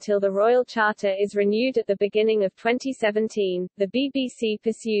level until the Royal Charter is renewed at the beginning of 2017. The BBC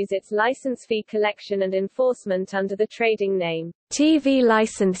pursues its licence fee collection and enforcement under the trading name TV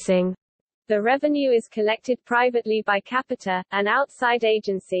licensing. The revenue is collected privately by Capita, an outside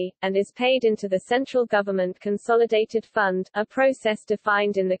agency, and is paid into the Central Government Consolidated Fund, a process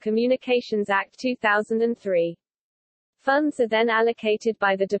defined in the Communications Act 2003. Funds are then allocated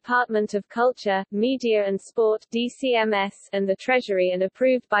by the Department of Culture, Media and Sport (DCMS) and the Treasury and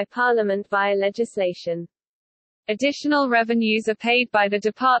approved by Parliament via legislation. Additional revenues are paid by the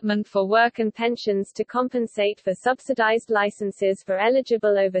Department for Work and Pensions to compensate for subsidized licenses for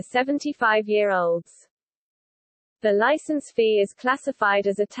eligible over 75-year-olds. The license fee is classified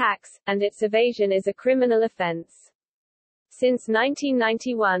as a tax, and its evasion is a criminal offense. Since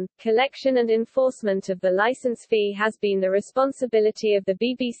 1991, collection and enforcement of the license fee has been the responsibility of the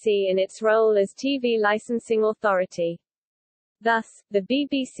BBC in its role as TV licensing authority. Thus, the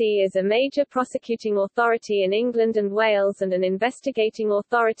BBC is a major prosecuting authority in England and Wales and an investigating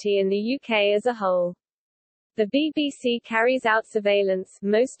authority in the UK as a whole. The BBC carries out surveillance,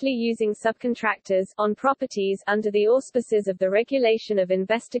 mostly using subcontractors, on properties under the auspices of the Regulation of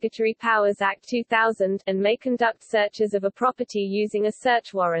Investigatory Powers Act 2000, and may conduct searches of a property using a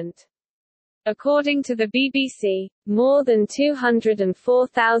search warrant. According to the BBC, more than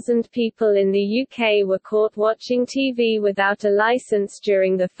 204,000 people in the UK were caught watching TV without a licence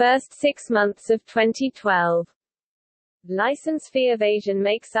during the first 6 months of 2012. License fee evasion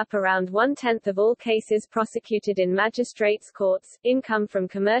makes up around 1/10 of all cases prosecuted in magistrates' courts. Income from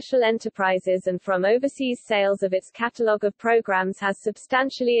commercial enterprises and from overseas sales of its catalogue of programmes has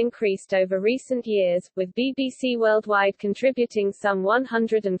substantially increased over recent years, with BBC Worldwide contributing some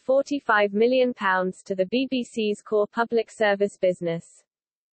 £145 million to the BBC's core public service business.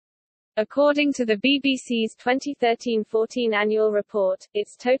 According to the BBC's 2013-14 annual report,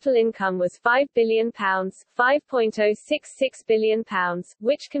 its total income was £5 billion, £5.066 billion,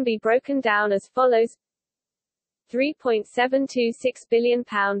 which can be broken down as follows: £3.726 billion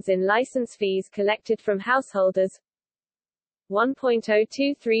in license fees collected from householders,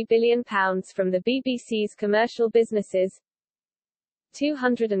 £1.023 billion from the BBC's commercial businesses,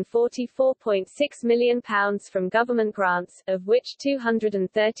 £244.6 million from government grants, of which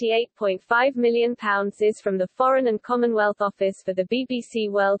 £238.5 million is from the Foreign and Commonwealth Office for the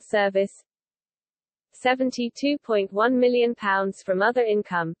BBC World Service, £72.1 million from other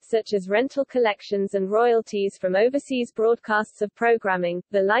income, such as rental collections and royalties from overseas broadcasts of programming.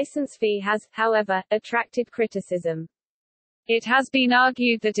 The license fee has, however, attracted criticism. It has been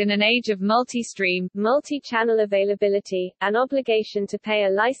argued that in an age of multi-stream, multi-channel availability, an obligation to pay a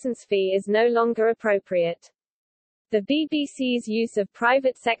license fee is no longer appropriate. The BBC's use of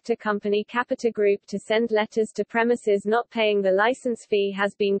private sector company Capita Group to send letters to premises not paying the license fee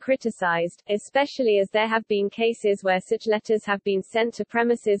has been criticised, especially as there have been cases where such letters have been sent to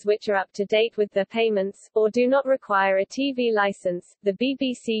premises which are up to date with their payments, or do not require a TV licence. The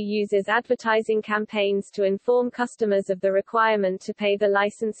BBC uses advertising campaigns to inform customers of the requirement to pay the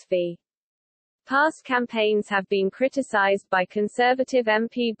license fee. Past campaigns have been criticised by Conservative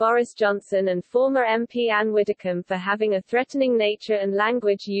MP Boris Johnson and former MP Anne Widdecombe for having a threatening nature and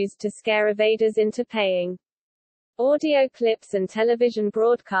language used to scare evaders into paying. Audio clips and television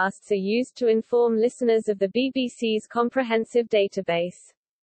broadcasts are used to inform listeners of the BBC's comprehensive database.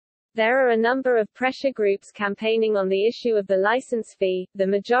 There are a number of pressure groups campaigning on the issue of the license fee. The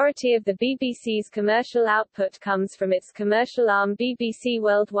majority of the BBC's commercial output comes from its commercial arm BBC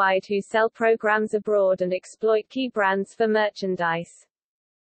Worldwide, who sell programs abroad and exploit key brands for merchandise.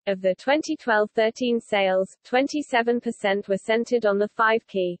 Of the 2012-13 sales, 27% were centered on the 5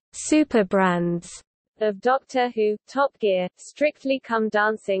 key super brands of Doctor Who, Top Gear, Strictly Come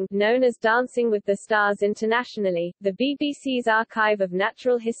Dancing, known as Dancing with the Stars internationally, the BBC's archive of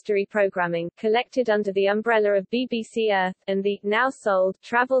natural history programming, collected under the umbrella of BBC Earth, and the, now sold,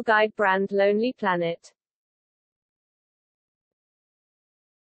 travel guide brand Lonely Planet.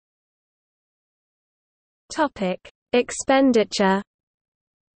 Topic: Expenditure.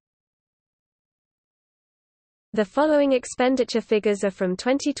 The following expenditure figures are from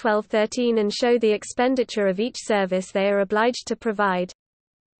 2012-13 and show the expenditure of each service they are obliged to provide.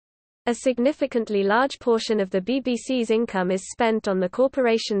 A significantly large portion of the BBC's income is spent on the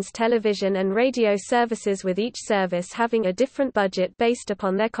corporation's television and radio services, with each service having a different budget based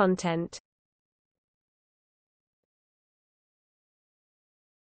upon their content.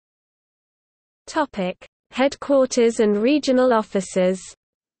 Topic: Headquarters and regional offices.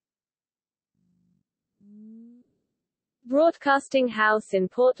 Broadcasting House in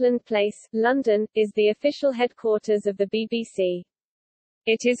Portland Place, London, is the official headquarters of the BBC.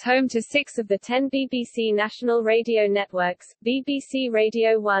 It is home to 6 of the 10 BBC national radio networks: BBC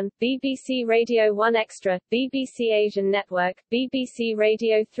Radio 1, BBC Radio 1 Extra, BBC Asian Network, BBC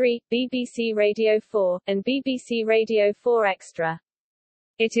Radio 3, BBC Radio 4, and BBC Radio 4 Extra.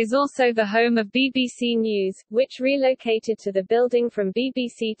 It is also the home of BBC News, which relocated to the building from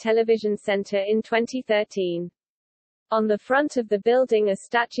BBC Television Centre in 2013. On the front of the building are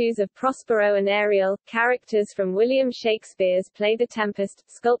statues of Prospero and Ariel, characters from William Shakespeare's play The Tempest,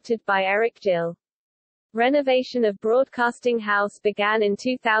 sculpted by Eric Gill. Renovation of Broadcasting House began in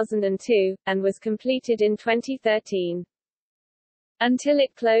 2002, and was completed in 2013. Until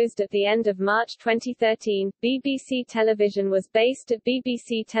it closed at the end of March 2013, BBC Television was based at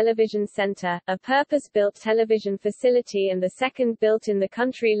BBC Television Centre, a purpose-built television facility and the second built in the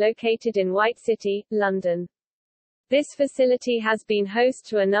country located in White City, London. This facility has been host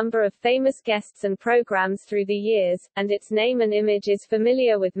to a number of famous guests and programmes through the years, and its name and image is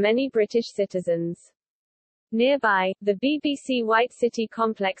familiar with many British citizens. Nearby, the BBC White City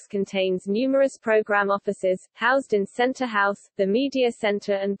complex contains numerous programme offices, housed in Centre House, the Media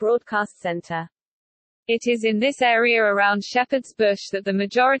Centre and Broadcast Centre. It is in this area around Shepherd's Bush that the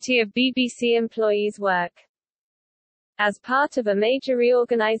majority of BBC employees work. As part of a major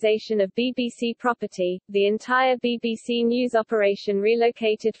reorganisation of BBC property, the entire BBC News operation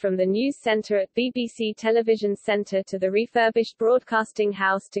relocated from the news centre at BBC Television Centre to the refurbished Broadcasting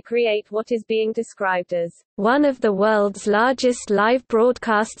House to create what is being described as one of the world's largest live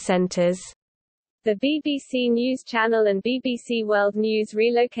broadcast centres. The BBC News Channel and BBC World News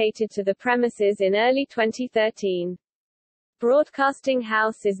relocated to the premises in early 2013. Broadcasting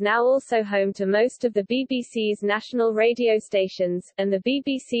House is now also home to most of the BBC's national radio stations, and the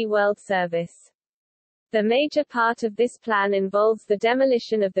BBC World Service. The major part of this plan involves the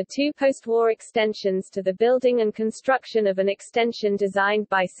demolition of the two post-war extensions to the building and construction of an extension designed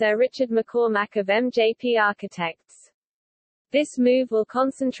by Sir Richard McCormack of MJP Architects. This move will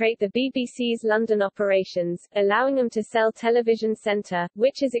concentrate the BBC's London operations, allowing them to sell Television Centre,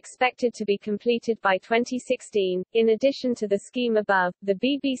 which is expected to be completed by 2016. In addition to the scheme above, the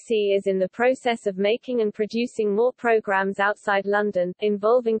BBC is in the process of making and producing more programmes outside London,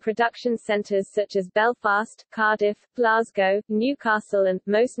 involving production centres such as Belfast, Cardiff, Glasgow, Newcastle and,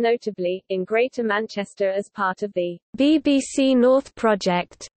 most notably, in Greater Manchester as part of the BBC North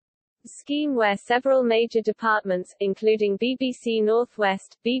Project scheme, where several major departments, including BBC North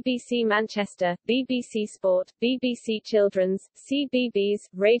West, BBC Manchester, BBC Sport, BBC Children's, CBeebies,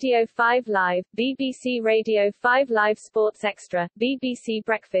 Radio 5 Live, BBC Radio 5 Live Sports Extra, BBC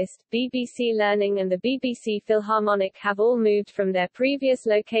Breakfast, BBC Learning and the BBC Philharmonic have all moved from their previous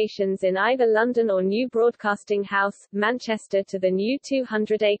locations in either London or New Broadcasting House, Manchester to the new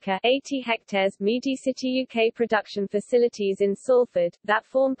 200-acre 80 hectares MediaCity UK production facilities in Salford, that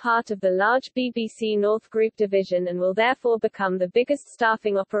form part of the large BBC North Group division and will therefore become the biggest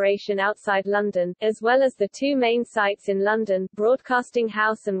staffing operation outside London, as well as the two main sites in London, Broadcasting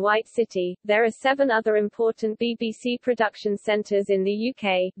House and White City. There are 7 other important BBC production centres in the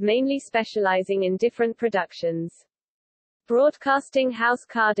UK, mainly specialising in different productions. Broadcasting House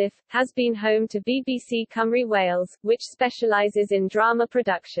Cardiff has been home to BBC Cymru Wales, which specialises in drama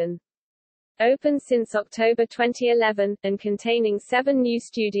production. Open since October 2011, and containing 7 new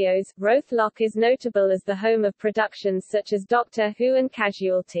studios, Roath Loch is notable as the home of productions such as Doctor Who and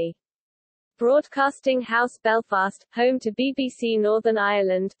Casualty. Broadcasting House Belfast, home to BBC Northern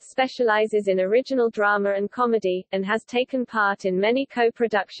Ireland, specialises in original drama and comedy, and has taken part in many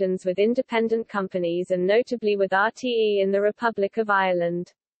co-productions with independent companies and notably with RTE in the Republic of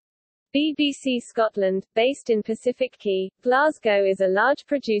Ireland. BBC Scotland, based in Pacific Quay, Glasgow is a large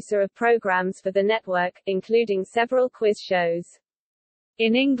producer of programmes for the network, including several quiz shows.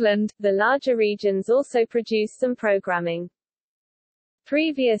 In England, the larger regions also produce some programming.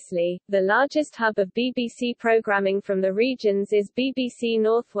 Previously, the largest hub of BBC programming from the regions is BBC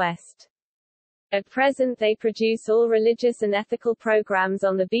North West. At present they produce all religious and ethical programmes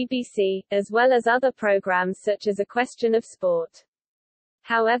on the BBC, as well as other programmes such as A Question of Sport.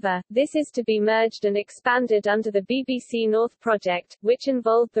 However, this is to be merged and expanded under the BBC North Project, which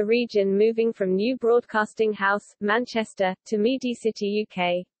involved the region moving from New Broadcasting House, Manchester, to MediaCity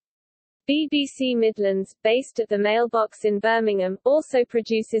UK. BBC Midlands, based at the Mailbox in Birmingham, also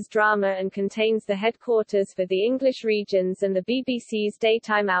produces drama and contains the headquarters for the English regions and the BBC's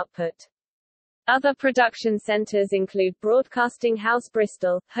daytime output. Other production centres include Broadcasting House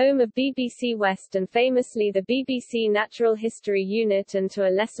Bristol, home of BBC West and famously the BBC Natural History Unit, and to a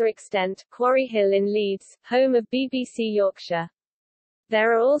lesser extent, Quarry Hill in Leeds, home of BBC Yorkshire.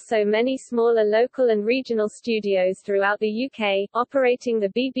 There are also many smaller local and regional studios throughout the UK, operating the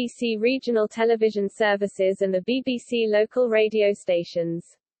BBC regional television services and the BBC local radio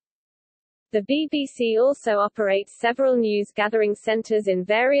stations. The BBC also operates several news-gathering centres in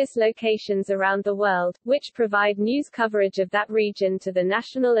various locations around the world, which provide news coverage of that region to the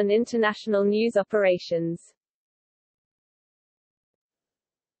national and international news operations.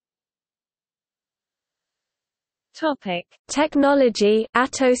 Topic: Technology,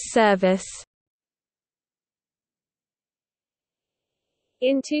 Atos service.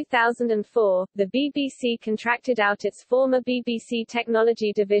 In 2004, the BBC contracted out its former BBC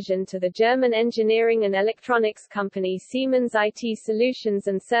Technology division to the German engineering and electronics company Siemens IT Solutions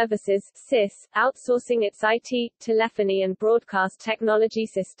and Services (SIS), outsourcing its IT, telephony and broadcast technology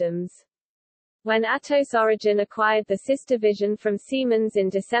systems. When Atos Origin acquired the SIS division from Siemens in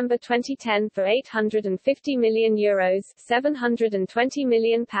December 2010 for €850 million £720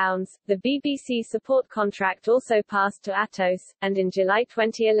 million, the BBC support contract also passed to Atos, and in July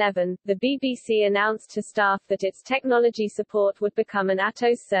 2011, the BBC announced to staff that its technology support would become an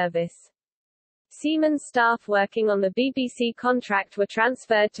Atos service. Siemens staff working on the BBC contract were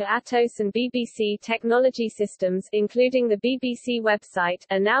transferred to Atos, and BBC technology systems, including the BBC website,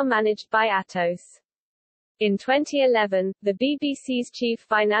 are now managed by Atos. In 2011, the BBC's chief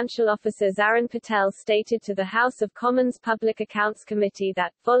financial officer Zaran Patel stated to the House of Commons Public Accounts Committee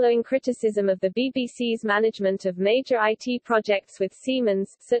that, following criticism of the BBC's management of major IT projects with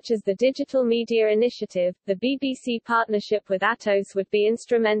Siemens, such as the Digital Media Initiative, the BBC partnership with Atos would be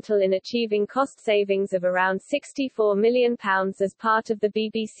instrumental in achieving cost savings of around £64 million as part of the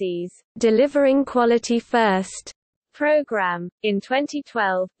BBC's Delivering Quality First program. In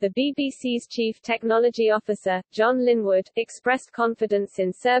 2012, the BBC's Chief Technology Officer, John Linwood, expressed confidence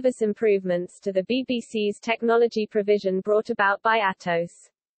in service improvements to the BBC's technology provision brought about by Atos.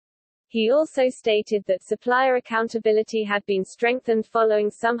 He also stated that supplier accountability had been strengthened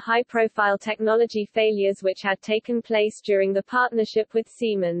following some high-profile technology failures which had taken place during the partnership with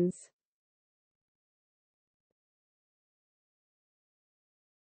Siemens.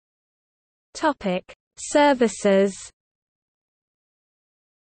 Topic: Services.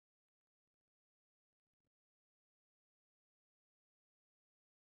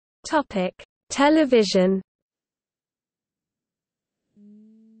 Topic: Television.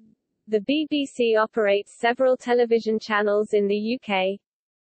 The BBC operates several television channels in the UK.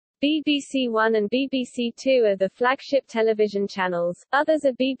 BBC One and BBC Two are the flagship television channels, others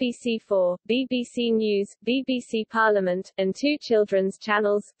are BBC Four, BBC News, BBC Parliament, and two children's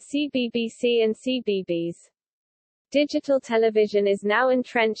channels, CBBC and CBeebies. Digital television is now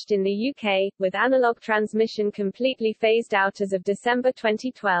entrenched in the UK, with analogue transmission completely phased out as of December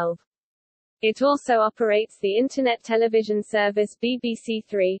 2012. It also operates the internet television service BBC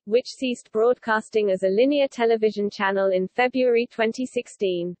Three, which ceased broadcasting as a linear television channel in February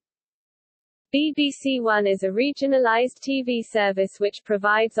 2016. BBC One is a regionalised TV service which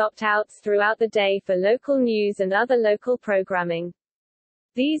provides opt-outs throughout the day for local news and other local programming.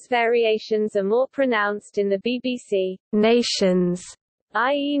 These variations are more pronounced in the BBC nations,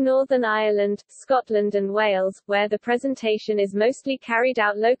 i.e. Northern Ireland, Scotland and Wales, where the presentation is mostly carried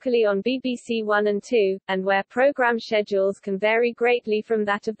out locally on BBC One and Two, and where programme schedules can vary greatly from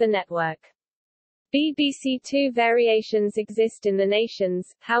that of the network. BBC Two variations exist in the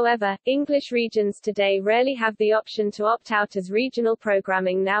nations, however, English regions today rarely have the option to opt out as regional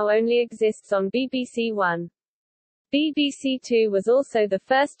programming now only exists on BBC One. BBC Two was also the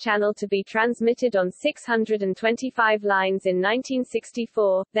first channel to be transmitted on 625 lines in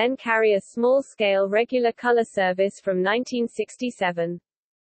 1964, then carry a small-scale regular colour service from 1967.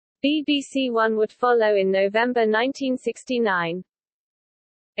 BBC One would follow in November 1969.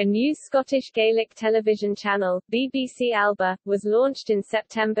 A new Scottish Gaelic television channel, BBC Alba, was launched in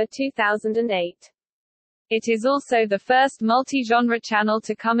September 2008. It is also the first multi-genre channel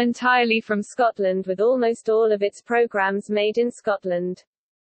to come entirely from Scotland, with almost all of its programmes made in Scotland.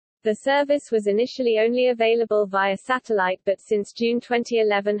 The service was initially only available via satellite but since June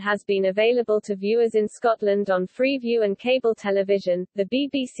 2011 has been available to viewers in Scotland on Freeview and cable television. The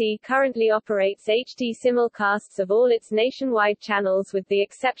BBC currently operates HD simulcasts of all its nationwide channels with the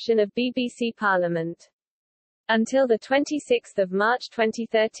exception of BBC Parliament. Until 26 March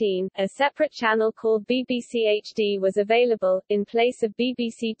 2013, a separate channel called BBC HD was available, in place of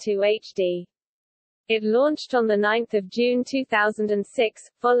BBC Two HD. It launched on 9 June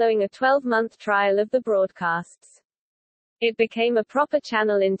 2006, following a 12-month trial of the broadcasts. It became a proper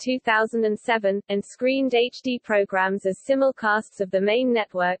channel in 2007, and screened HD programs as simulcasts of the main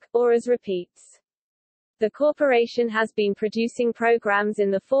network, or as repeats. The corporation has been producing programs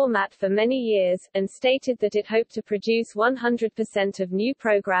in the format for many years, and stated that it hoped to produce 100% of new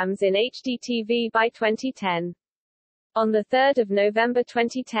programs in HD TV by 2010. On 3 November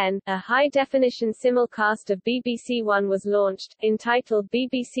 2010, a high-definition simulcast of BBC One was launched, entitled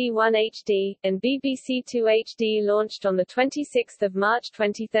BBC One HD, and BBC Two HD launched on 26 March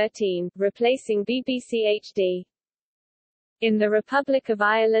 2013, replacing BBC HD. In the Republic of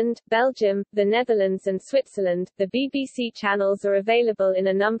Ireland, Belgium, the Netherlands and Switzerland, the BBC channels are available in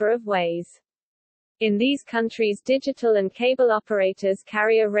a number of ways. In these countries, digital and cable operators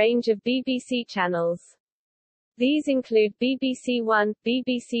carry a range of BBC channels. These include BBC One,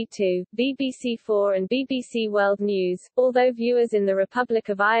 BBC Two, BBC Four and BBC World News, although viewers in the Republic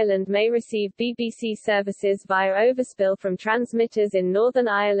of Ireland may receive BBC services via overspill from transmitters in Northern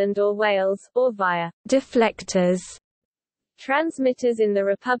Ireland or Wales, or via deflectors. Transmitters in the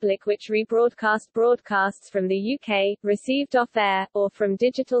Republic which rebroadcast broadcasts from the UK, received off-air, or from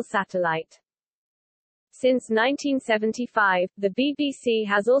digital satellite. Since 1975, the BBC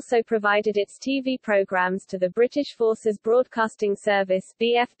has also provided its TV programmes to the British Forces Broadcasting Service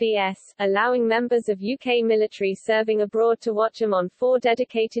 (BFBS), allowing members of UK military serving abroad to watch them on 4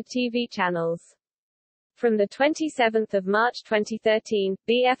 dedicated TV channels. From 27 March 2013,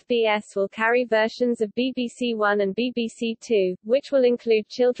 BFBS will carry versions of BBC One and BBC Two, which will include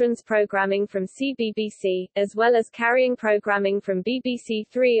children's programming from CBBC, as well as carrying programming from BBC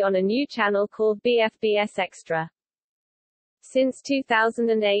Three on a new channel called BFBS Extra. Since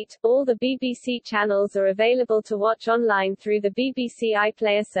 2008, all the BBC channels are available to watch online through the BBC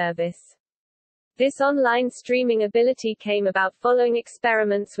iPlayer service. This online streaming ability came about following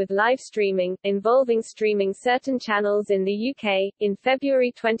experiments with live streaming, involving streaming certain channels in the UK. In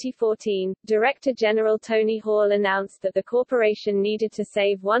February 2014, Director General Tony Hall announced that the corporation needed to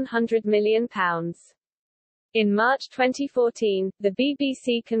save £100 million. In March 2014, the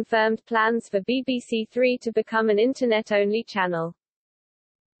BBC confirmed plans for BBC Three to become an Internet-only channel.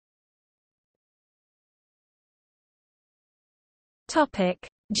 Topic: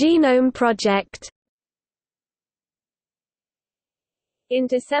 Genome Project. In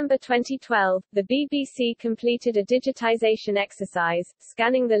December 2012, the BBC completed a digitisation exercise,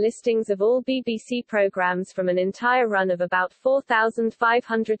 scanning the listings of all BBC programmes from an entire run of about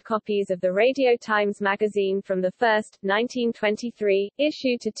 4,500 copies of the Radio Times magazine from the first, 1923,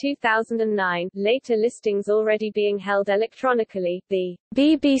 issue to 2009, later listings already being held electronically, the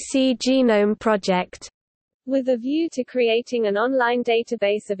BBC Genome Project, with a view to creating an online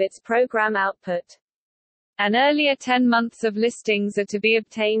database of its programme output. An earlier 10 months of listings are to be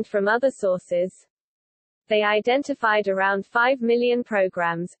obtained from other sources. They identified around 5 million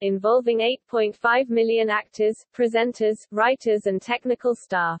programs, involving 8.5 million actors, presenters, writers and technical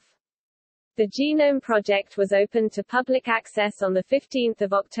staff. The Genome Project was opened to public access on 15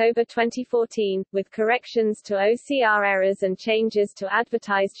 October 2014, with corrections to OCR errors and changes to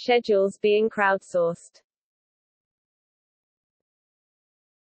advertised schedules being crowdsourced.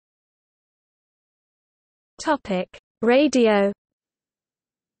 Topic: Radio.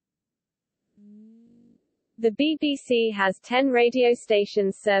 The BBC has 10 radio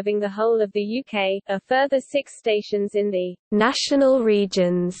stations serving the whole of the UK, a further 6 stations in the national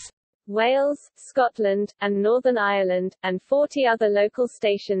regions, Wales, Scotland, and Northern Ireland, and 40 other local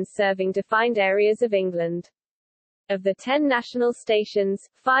stations serving defined areas of England. Of the 10 national stations,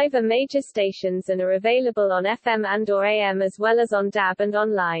 5 are major stations and are available on FM and/or AM as well as on DAB and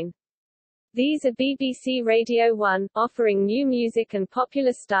online. These are BBC Radio 1, offering new music and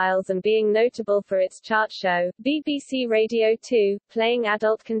popular styles and being notable for its chart show, BBC Radio 2, playing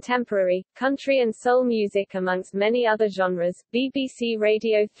adult contemporary, country and soul music amongst many other genres, BBC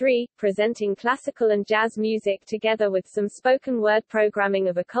Radio 3, presenting classical and jazz music together with some spoken word programming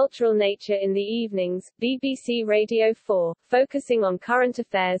of a cultural nature in the evenings, BBC Radio 4, focusing on current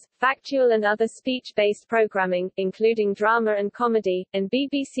affairs, factual and other speech-based programming, including drama and comedy, and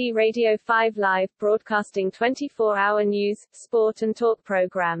BBC Radio 5 Live, broadcasting 24-hour news, sport and talk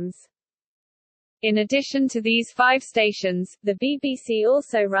programs. In addition to these 5 stations, the BBC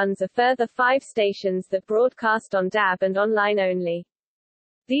also runs a further 5 stations that broadcast on DAB and online only.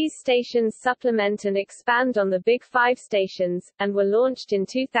 These stations supplement and expand on the Big 5 stations, and were launched in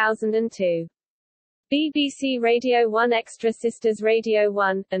 2002. BBC Radio 1 Extra Sisters Radio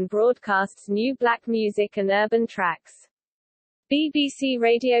 1, and broadcasts new black music and urban tracks. BBC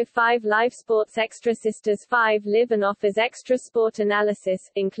Radio 5 Live Sports Extra Sisters 5 Live and offers extra sport analysis,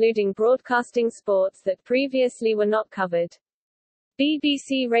 including broadcasting sports that previously were not covered.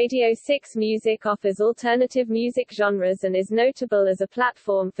 BBC Radio 6 Music offers alternative music genres and is notable as a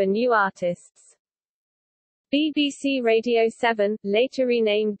platform for new artists. BBC Radio 7, later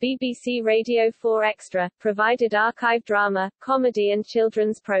renamed BBC Radio 4 Extra, provided archive drama, comedy and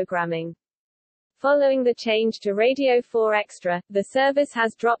children's programming. Following the change to Radio 4 Extra, the service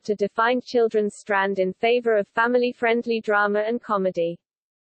has dropped a defined children's strand in favor of family-friendly drama and comedy.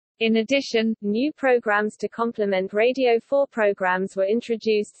 In addition, new programs to complement Radio 4 programs were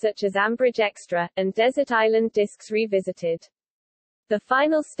introduced such as Ambridge Extra, and Desert Island Discs Revisited. The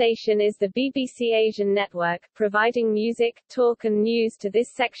final station is the BBC Asian Network, providing music, talk and news to this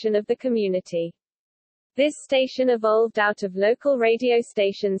section of the community. This station evolved out of local radio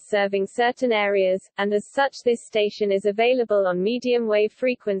stations serving certain areas, and as such this station is available on medium wave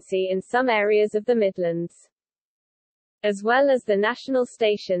frequency in some areas of the Midlands. As well as the national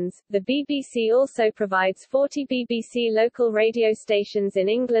stations, the BBC also provides 40 BBC local radio stations in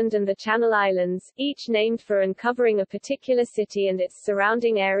England and the Channel Islands, each named for and covering a particular city and its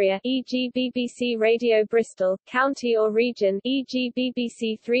surrounding area, e.g. BBC Radio Bristol, county or region, e.g.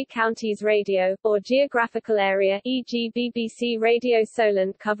 BBC Three Counties Radio, or geographical area, e.g. BBC Radio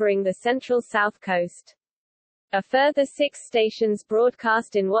Solent covering the central south coast. A further 6 stations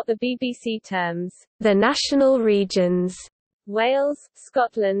broadcast in what the BBC terms the national regions, Wales,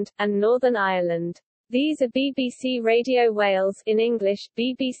 Scotland, and Northern Ireland. These are BBC Radio Wales in English,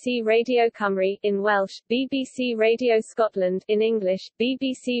 BBC Radio Cymru in Welsh, BBC Radio Scotland in English,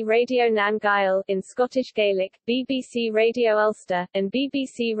 BBC Radio Nan Gael in Scottish Gaelic, BBC Radio Ulster, and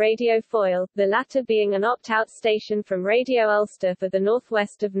BBC Radio Foyle, the latter being an opt-out station from Radio Ulster for the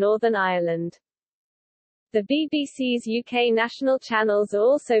northwest of Northern Ireland. The BBC's UK national channels are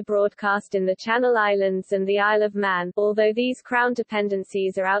also broadcast in the Channel Islands and the Isle of Man, although these Crown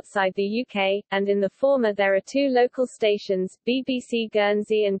dependencies are outside the UK, and in the former there are 2 local stations, BBC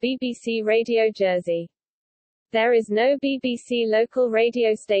Guernsey and BBC Radio Jersey. There is no BBC local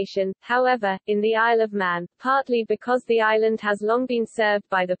radio station, however, in the Isle of Man, partly because the island has long been served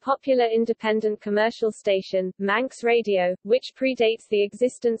by the popular independent commercial station, Manx Radio, which predates the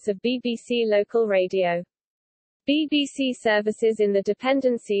existence of BBC local radio. BBC services in the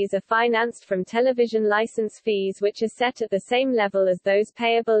dependencies are financed from television licence fees which are set at the same level as those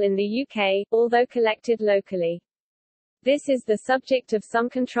payable in the UK, although collected locally. This is the subject of some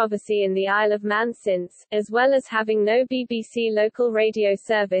controversy in the Isle of Man since, as well as having no BBC local radio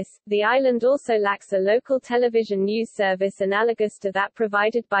service, the island also lacks a local television news service analogous to that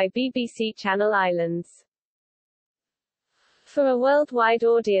provided by BBC Channel Islands. For a worldwide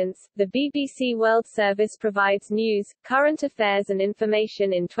audience, the BBC World Service provides news, current affairs and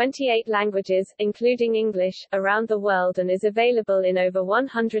information in 28 languages, including English, around the world and is available in over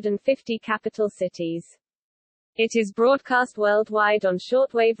 150 capital cities. It is broadcast worldwide on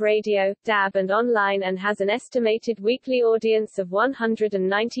shortwave radio, DAB and online and has an estimated weekly audience of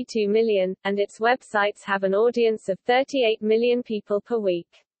 192 million, and its websites have an audience of 38 million people per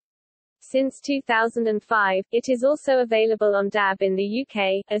week. Since 2005, it is also available on DAB in the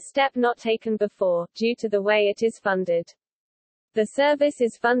UK, a step not taken before, due to the way it is funded. The service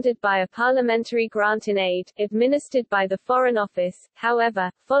is funded by a parliamentary grant in aid, administered by the Foreign Office. However,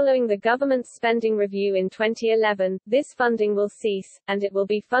 following the government's spending review in 2011, this funding will cease, and it will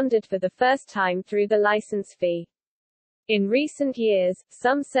be funded for the first time through the license fee. In recent years,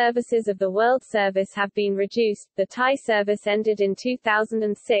 some services of the World Service have been reduced. The Thai service ended in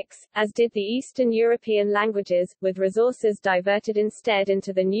 2006, as did the Eastern European languages, with resources diverted instead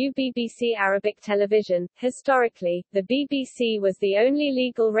into the new BBC Arabic television. Historically, the BBC was the only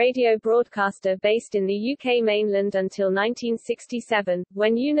legal radio broadcaster based in the UK mainland until 1967,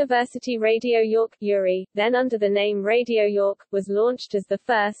 when University Radio York, URI, then under the name Radio York, was launched as the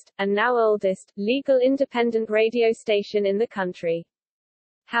first, and now oldest, legal independent radio station in the country.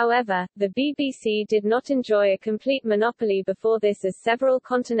 However, the BBC did not enjoy a complete monopoly before this, as several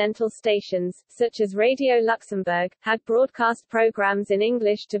continental stations, such as Radio Luxembourg, had broadcast programs in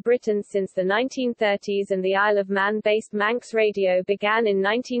English to Britain since the 1930s, and the Isle of Man-based Manx Radio began in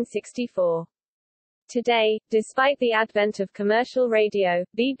 1964. Today, despite the advent of commercial radio,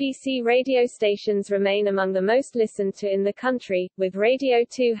 BBC radio stations remain among the most listened to in the country, with Radio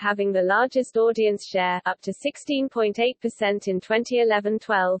 2 having the largest audience share, up to 16.8% in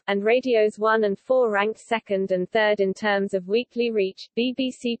 2011-12, and Radios 1 and 4 ranked second and third in terms of weekly reach.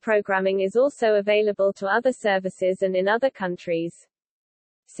 BBC programming is also available to other services and in other countries.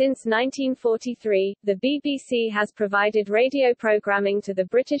 Since 1943, the BBC has provided radio programming to the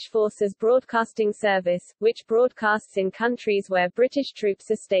British Forces Broadcasting Service, which broadcasts in countries where British troops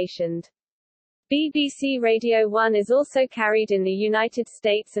are stationed. BBC Radio 1 is also carried in the United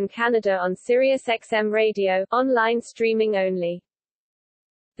States and Canada on Sirius XM Radio, online streaming only.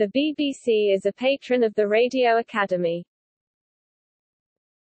 The BBC is a patron of the Radio Academy.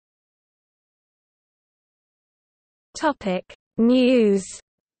 Topic: News.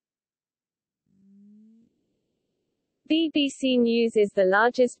 BBC News is the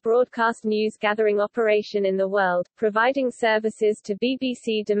largest broadcast news gathering operation in the world, providing services to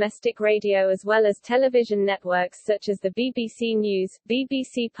BBC domestic radio as well as television networks such as the BBC News,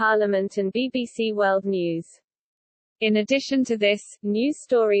 BBC Parliament and BBC World News. In addition to this, news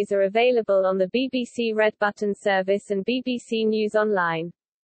stories are available on the BBC Red Button service and BBC News Online.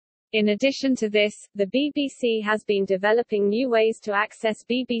 In addition to this, the BBC has been developing new ways to access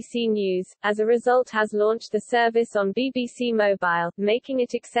BBC News, as a result has launched the service on BBC Mobile, making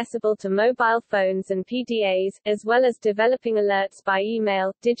it accessible to mobile phones and PDAs, as well as developing alerts by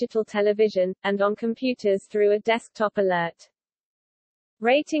email, digital television, and on computers through a desktop alert.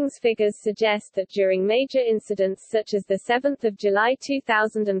 Ratings figures suggest that during major incidents such as the 7th of July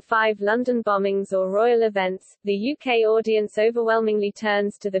 2005 London bombings or royal events, the UK audience overwhelmingly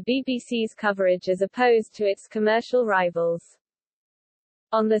turns to the BBC's coverage as opposed to its commercial rivals.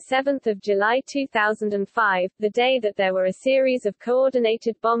 On 7 July 2005, the day that there were a series of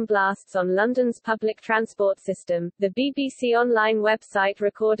coordinated bomb blasts on London's public transport system, the BBC online website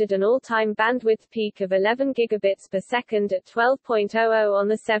recorded an all-time bandwidth peak of 11 gigabits per second at 12.00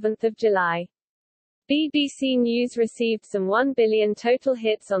 on 7 July. BBC News received some 1 billion total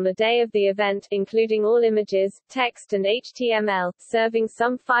hits on the day of the event, including all images, text and HTML, serving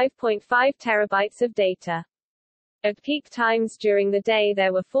some 5.5 terabytes of data. At peak times during the day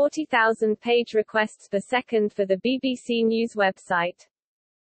there were 40,000 page requests per second for the BBC News website.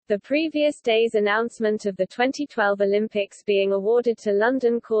 The previous day's announcement of the 2012 Olympics being awarded to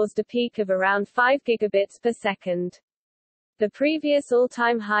London caused a peak of around 5 gigabits per second. The previous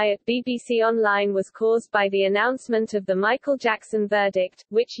all-time high at BBC Online was caused by the announcement of the Michael Jackson verdict,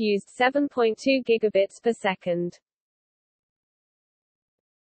 which used 7.2 gigabits per second.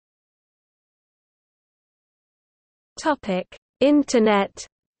 Internet.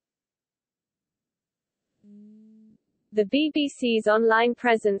 The BBC's online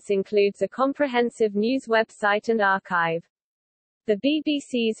presence includes a comprehensive news website and archive. The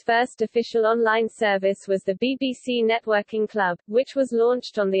BBC's first official online service was the BBC Networking Club, which was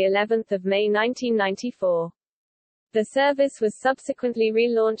launched on the 11th of May 1994. The service was subsequently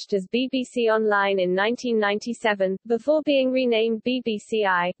relaunched as BBC Online in 1997, before being renamed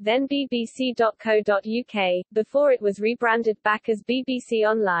BBCi, then bbc.co.uk, before it was rebranded back as BBC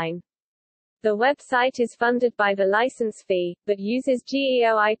Online. The website is funded by the license fee, but uses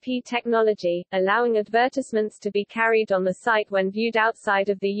GEOIP technology, allowing advertisements to be carried on the site when viewed outside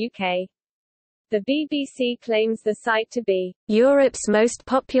of the UK. The BBC claims the site to be Europe's most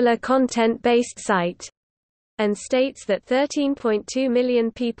popular content-based site, and states that 13.2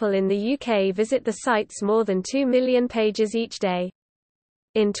 million people in the UK visit the site's more than 2 million pages each day.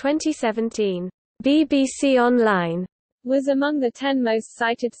 In 2017, BBC Online was among the 10 most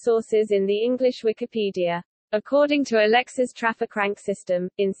cited sources in the English Wikipedia. According to Alexa's traffic rank system,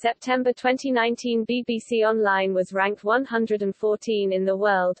 in September 2019 BBC Online was ranked 114 in the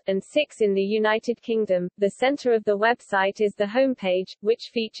world, and 6 in the United Kingdom. The center of the website is the homepage, which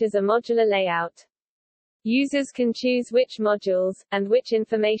features a modular layout. Users can choose which modules, and which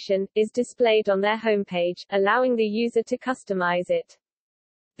information, is displayed on their homepage, allowing the user to customize it.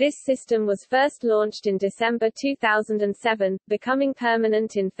 This system was first launched in December 2007, becoming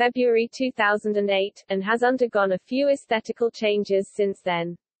permanent in February 2008, and has undergone a few aesthetical changes since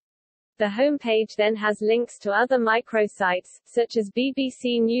then. The homepage then has links to other microsites, such as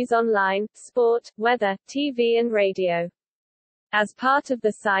BBC News Online, Sport, Weather, TV and Radio. As part of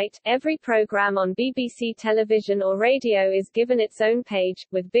the site, every program on BBC television or radio is given its own page,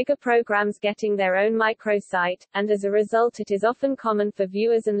 with bigger programs getting their own microsite, and as a result it is often common for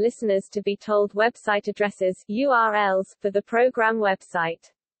viewers and listeners to be told website addresses, URLs, for the program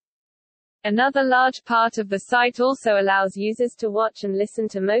website. Another large part of the site also allows users to watch and listen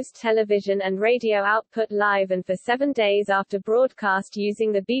to most television and radio output live and for 7 days after broadcast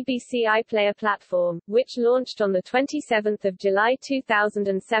using the BBC iPlayer platform, which launched on 27 July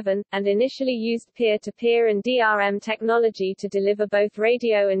 2007, and initially used peer-to-peer and DRM technology to deliver both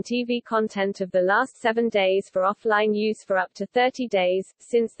radio and TV content of the last 7 days for offline use for up to 30 days.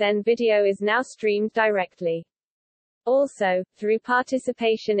 Since then video is now streamed directly. Also, through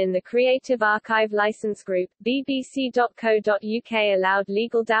participation in the Creative Archive License Group, bbc.co.uk allowed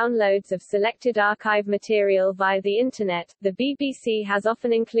legal downloads of selected archive material via the Internet. The BBC has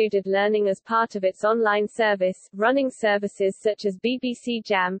often included learning as part of its online service, running services such as BBC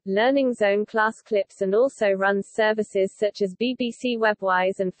Jam, Learning Zone class clips, and also runs services such as BBC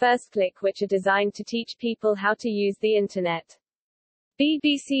Webwise and FirstClick, which are designed to teach people how to use the Internet.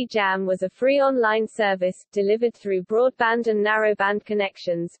 BBC Jam was a free online service, delivered through broadband and narrowband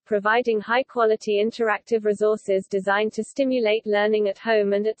connections, providing high-quality interactive resources designed to stimulate learning at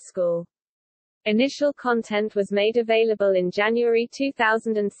home and at school. Initial content was made available in January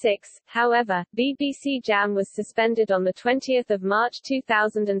 2006, however, BBC Jam was suspended on 20 March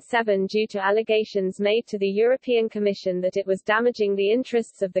 2007 due to allegations made to the European Commission that it was damaging the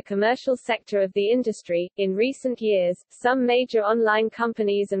interests of the commercial sector of the industry. In recent years, some major online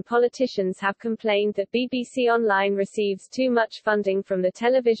companies and politicians have complained that BBC Online receives too much funding from the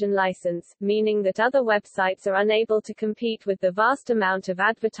television license, meaning that other websites are unable to compete with the vast amount of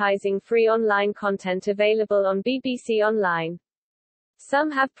advertising-free online content available on BBC Online.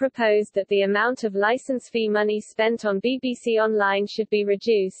 Some have proposed that the amount of license fee money spent on BBC Online should be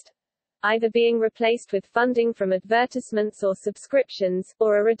reduced, either being replaced with funding from advertisements or subscriptions,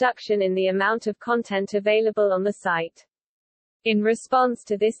 or a reduction in the amount of content available on the site. In response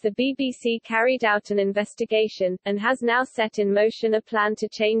to this, the BBC carried out an investigation, and has now set in motion a plan to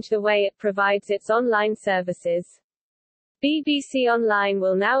change the way it provides its online services. BBC Online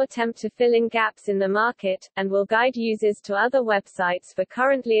will now attempt to fill in gaps in the market, and will guide users to other websites for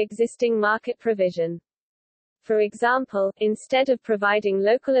currently existing market provision. For example, instead of providing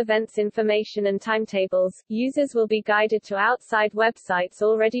local events information and timetables, users will be guided to outside websites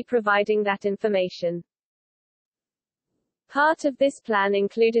already providing that information. Part of this plan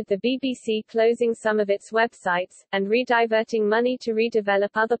included the BBC closing some of its websites, and rediverting money to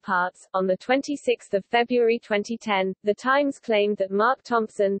redevelop other parts. On 26 February 2010, The Times claimed that Mark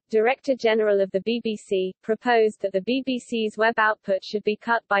Thompson, Director General of the BBC, proposed that the BBC's web output should be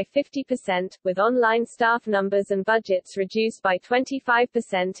cut by 50%, with online staff numbers and budgets reduced by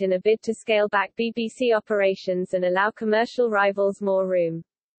 25% in a bid to scale back BBC operations and allow commercial rivals more room.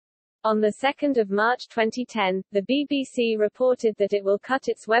 On 2 March 2010, the BBC reported that it will cut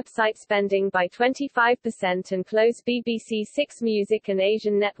its website spending by 25% and close BBC Six Music and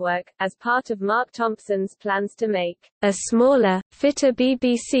Asian Network, as part of Mark Thompson's plans to make a smaller, fitter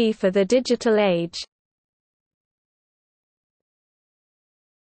BBC for the digital age.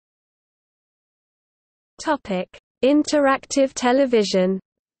 Topic: Interactive television.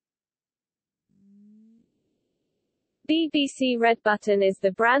 BBC Red Button is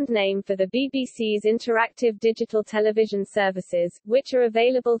the brand name for the BBC's interactive digital television services, which are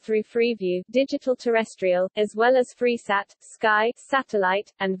available through Freeview digital terrestrial, as well as Freesat, Sky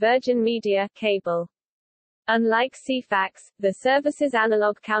satellite, and Virgin Media cable. Unlike Ceefax, the service's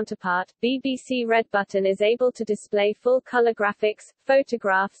analog counterpart, BBC Red Button is able to display full-color graphics,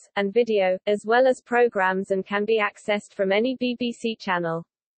 photographs, and video, as well as programs, and can be accessed from any BBC channel.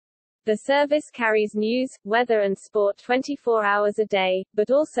 The service carries news, weather and sport 24 hours a day,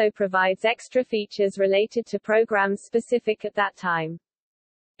 but also provides extra features related to programs specific at that time.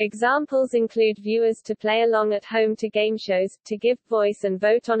 Examples include viewers to play along at home to game shows, to give voice and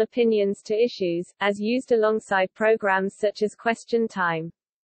vote on opinions to issues, as used alongside programs such as Question Time.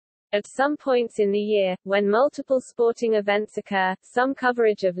 At some points in the year, when multiple sporting events occur, some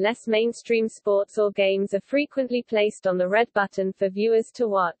coverage of less mainstream sports or games are frequently placed on the red button for viewers to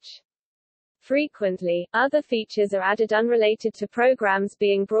watch. Frequently, other features are added unrelated to programs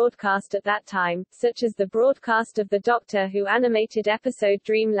being broadcast at that time, such as the broadcast of the Doctor Who animated episode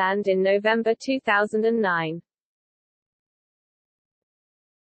Dreamland in November 2009.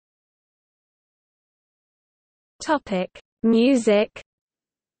 Topic: Music.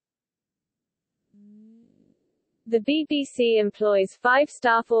 The BBC employs 5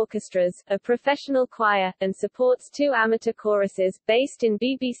 staff orchestras, a professional choir, and supports 2 amateur choruses, based in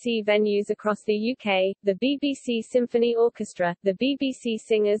BBC venues across the UK, the BBC Symphony Orchestra, the BBC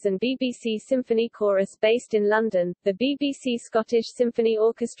Singers and BBC Symphony Chorus based in London, the BBC Scottish Symphony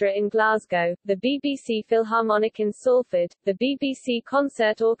Orchestra in Glasgow, the BBC Philharmonic in Salford, the BBC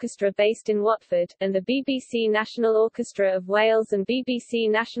Concert Orchestra based in Watford, and the BBC National Orchestra of Wales and BBC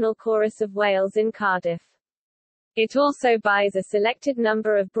National Chorus of Wales in Cardiff. It also buys a selected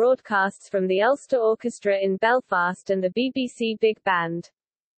number of broadcasts from the Ulster Orchestra in Belfast and the BBC Big Band.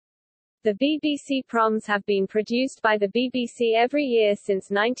 The BBC Proms have been produced by the BBC every year since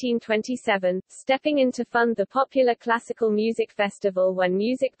 1927, stepping in to fund the popular classical music festival when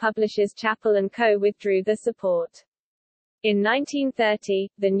music publishers Chappell & Co. withdrew their support. In 1930,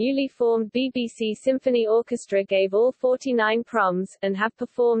 the newly formed BBC Symphony Orchestra gave all 49 Proms, and have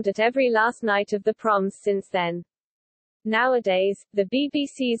performed at every last night of the Proms since then. Nowadays, the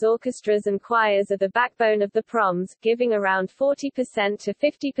BBC's orchestras and choirs are the backbone of the Proms, giving around 40% to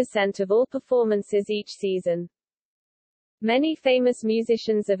 50% of all performances each season. Many famous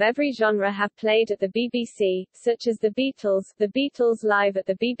musicians of every genre have played at the BBC, such as the Beatles. The Beatles Live at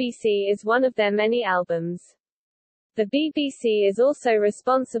the BBC is one of their many albums. The BBC is also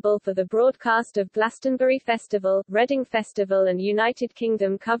responsible for the broadcast of Glastonbury Festival, Reading Festival and United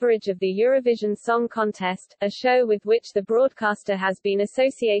Kingdom coverage of the Eurovision Song Contest, a show with which the broadcaster has been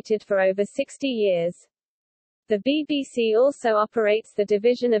associated for over 60 years. The BBC also operates the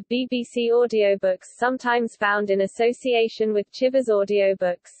division of BBC Audiobooks, sometimes found in association with Chivers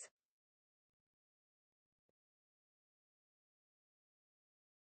Audiobooks.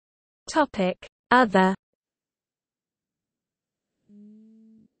 Topic: Other.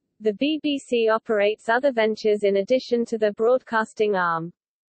 The BBC operates other ventures in addition to the broadcasting arm.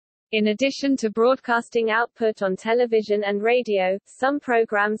 In addition to broadcasting output on television and radio, some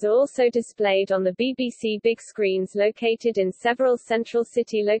programs are also displayed on the BBC big screens located in several central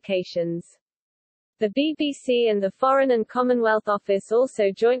city locations. The BBC and the Foreign and Commonwealth Office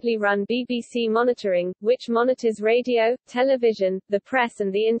also jointly run BBC Monitoring, which monitors radio, television, the press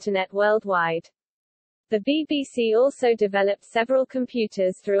and the Internet worldwide. The BBC also developed several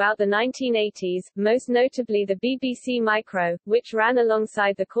computers throughout the 1980s, most notably the BBC Micro, which ran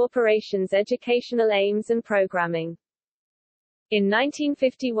alongside the corporation's educational aims and programming. In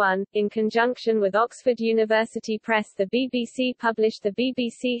 1951, in conjunction with Oxford University Press, the BBC published the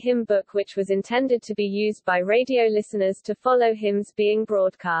BBC Hymn Book, which was intended to be used by radio listeners to follow hymns being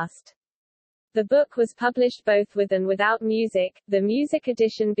broadcast. The book was published both with and without music, the music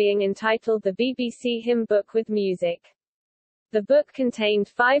edition being entitled The BBC Hymn Book with Music. The book contained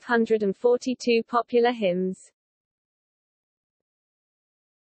 542 popular hymns.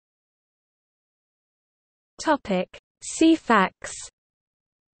 Topic: Ceefax.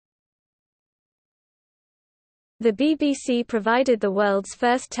 The BBC provided the world's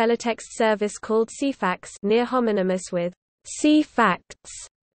first teletext service called Ceefax, near homonymous with Ceefacts,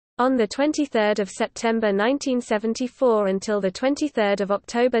 on 23 September 1974 until 23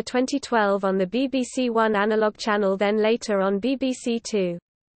 October 2012 on the BBC One analog channel, then later on BBC Two.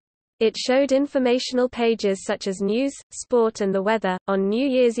 It showed informational pages such as news, sport and the weather. On New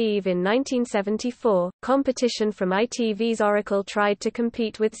Year's Eve in 1974, competition from ITV's Oracle tried to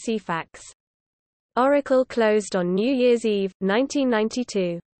compete with Ceefax. Oracle closed on New Year's Eve,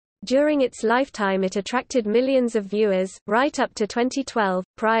 1992. During its lifetime it attracted millions of viewers, right up to 2012,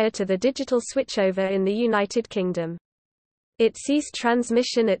 prior to the digital switchover in the United Kingdom. It ceased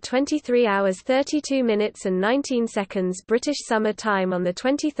transmission at 23 hours 32 minutes and 19 seconds British Summer Time on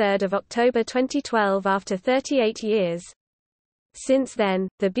 23 October 2012 after 38 years. Since then,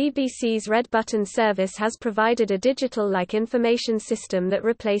 the BBC's Red Button service has provided a digital-like information system that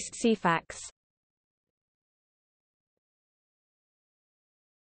replaced Ceefax.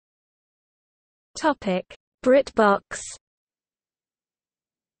 BritBox.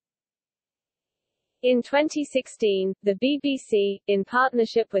 In 2016, the BBC, in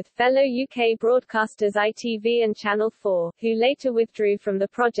partnership with fellow UK broadcasters ITV and Channel 4, who later withdrew from the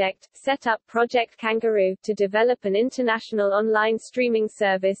project, set up Project Kangaroo, to develop an international online streaming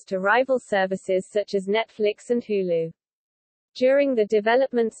service to rival services such as Netflix and Hulu. During the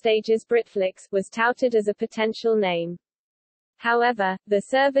development stages, Britflix was touted as a potential name. However, the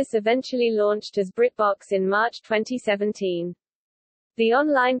service eventually launched as BritBox in March 2017. The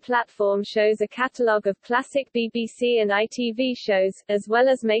online platform shows a catalogue of classic BBC and ITV shows, as well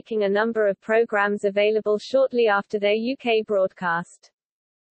as making a number of programmes available shortly after their UK broadcast.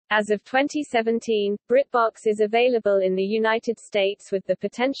 As of 2017, BritBox is available in the United States with the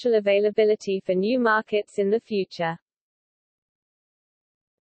potential availability for new markets in the future.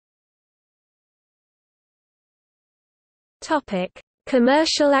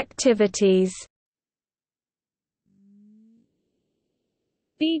 Commercial activities.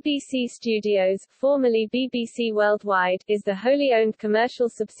 BBC Studios, formerly BBC Worldwide, is the wholly owned commercial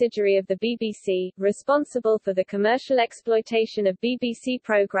subsidiary of the BBC, responsible for the commercial exploitation of BBC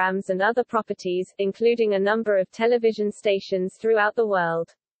programmes and other properties, including a number of television stations throughout the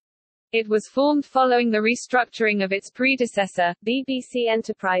world. It was formed following the restructuring of its predecessor, BBC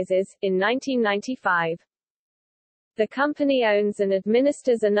Enterprises, in 1995. The company owns and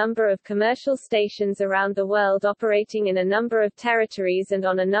administers a number of commercial stations around the world operating in a number of territories and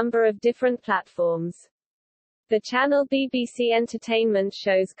on a number of different platforms. The channel BBC Entertainment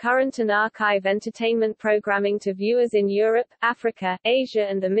shows current and archive entertainment programming to viewers in Europe, Africa, Asia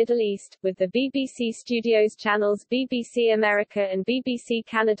and the Middle East, with the BBC Studios channels BBC America and BBC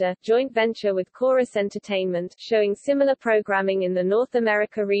Canada, joint venture with Chorus Entertainment, showing similar programming in the North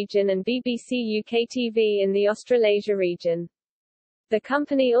America region, and BBC UK TV in the Australasia region. The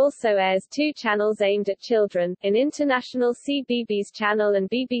company also airs two channels aimed at children, an international CBeebies channel and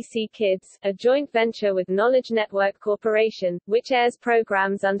BBC Kids, a joint venture with Knowledge Network Corporation, which airs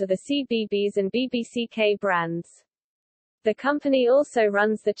programs under the CBeebies and BBC K brands. The company also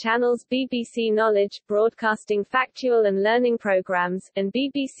runs the channels BBC Knowledge, broadcasting factual and learning programs, and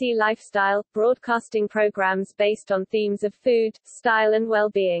BBC Lifestyle, broadcasting programs based on themes of food, style and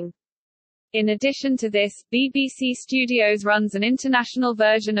well-being. In addition to this, BBC Studios runs an international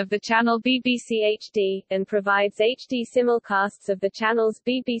version of the channel BBC HD, and provides HD simulcasts of the channels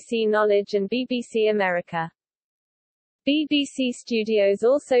BBC Knowledge and BBC America. BBC Studios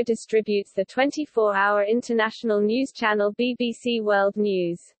also distributes the 24-hour international news channel BBC World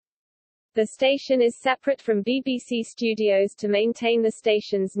News. The station is separate from BBC Studios to maintain the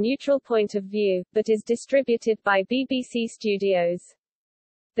station's neutral point of view, but is distributed by BBC Studios.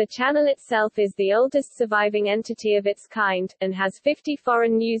 The channel itself is the oldest surviving entity of its kind, and has 50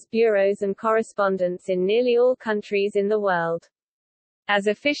 foreign news bureaus and correspondents in nearly all countries in the world. As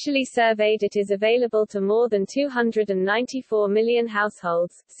officially surveyed, it is available to more than 294 million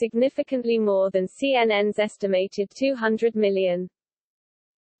households, significantly more than CNN's estimated 200 million.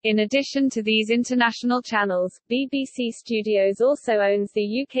 In addition to these international channels, BBC Studios also owns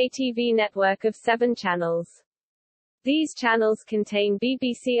the UK TV network of 7 channels. These channels contain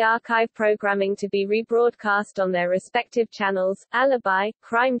BBC archive programming to be rebroadcast on their respective channels: Alibi,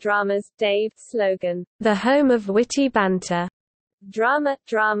 Crime Dramas, Dave, Slogan, The Home of Witty Banter, Drama,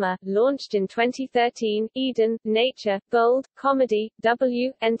 launched in 2013, Eden, Nature, Gold, Comedy,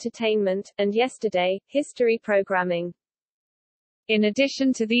 W, Entertainment, and Yesterday, History programming. In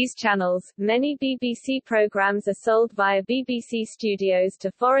addition to these channels, many BBC programs are sold via BBC Studios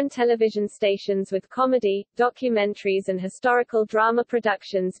to foreign television stations, with comedy, documentaries and historical drama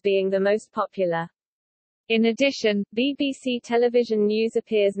productions being the most popular. In addition, BBC Television News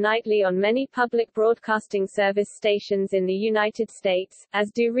appears nightly on many public broadcasting service stations in the United States,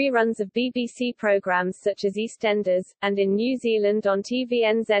 as do reruns of BBC programs such as EastEnders, and in New Zealand on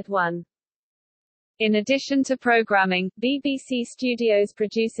TVNZ1. In addition to programming, BBC Studios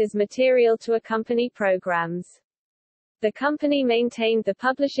produces material to accompany programs. The company maintained the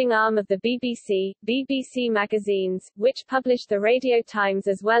publishing arm of the BBC, BBC Magazines, which publish the Radio Times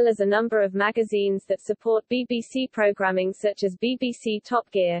as well as a number of magazines that support BBC programming such as BBC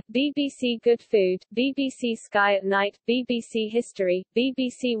Top Gear, BBC Good Food, BBC Sky at Night, BBC History,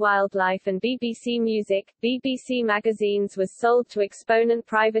 BBC Wildlife and BBC Music. BBC Magazines was sold to Exponent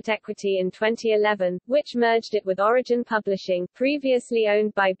Private Equity in 2011, which merged it with Origin Publishing, previously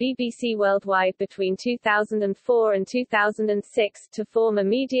owned by BBC Worldwide between 2004 and 2006, to form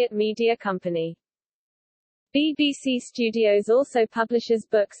Immediate Media Company. BBC Studios also publishes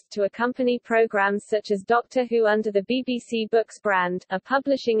books, to accompany programs such as Doctor Who under the BBC Books brand, a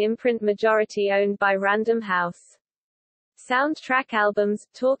publishing imprint majority owned by Random House. Soundtrack albums,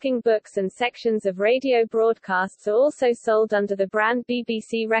 talking books and sections of radio broadcasts are also sold under the brand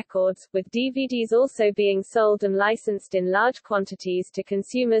BBC Records, with DVDs also being sold and licensed in large quantities to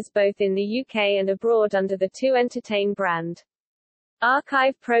consumers both in the UK and abroad under the 2Entertain brand.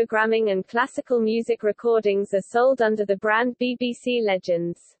 Archive programming and classical music recordings are sold under the brand BBC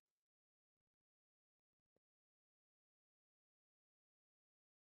Legends.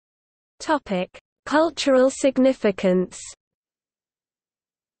 Topic: Cultural significance.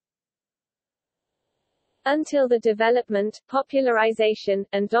 Until the development, popularization,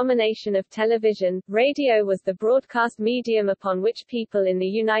 and domination of television, radio was the broadcast medium upon which people in the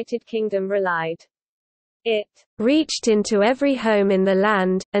United Kingdom relied. It reached into every home in the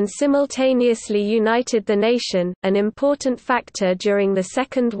land, and simultaneously united the nation, an important factor during the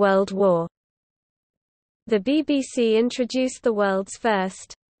Second World War. The BBC introduced the world's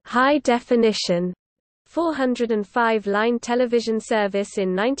first high-definition 405-line television service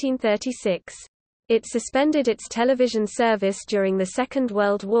in 1936. It suspended its television service during the Second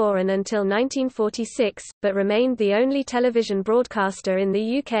World War and until 1946, but remained the only television broadcaster in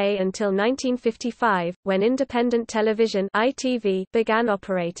the UK until 1955, when independent television (ITV) began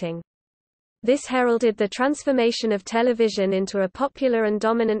operating. This heralded the transformation of television into a popular and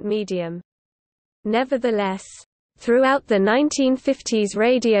dominant medium. Nevertheless, throughout the 1950s,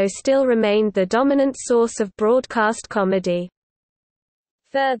 radio still remained the dominant source of broadcast comedy.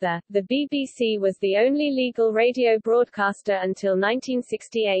 Further, the BBC was the only legal radio broadcaster until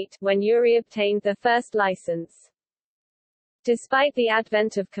 1968, when URI obtained their first license. Despite the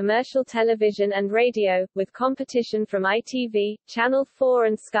advent of commercial television and radio, with competition from ITV, Channel 4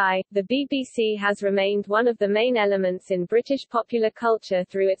 and Sky, the BBC has remained one of the main elements in British popular culture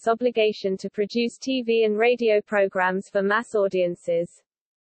through its obligation to produce TV and radio programmes for mass audiences.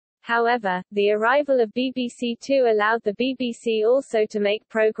 However, the arrival of BBC Two allowed the BBC also to make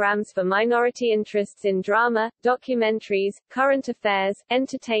programmes for minority interests in drama, documentaries, current affairs,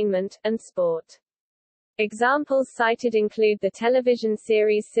 entertainment, and sport. Examples cited include the television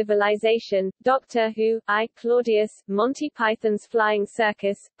series Civilization, Doctor Who, I, Claudius, Monty Python's Flying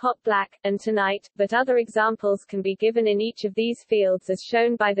Circus, Pop Black, and Tonight, but other examples can be given in each of these fields as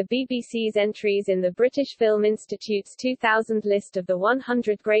shown by the BBC's entries in the British Film Institute's 2000 list of the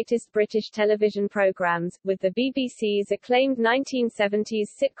 100 greatest British television programmes, with the BBC's acclaimed 1970s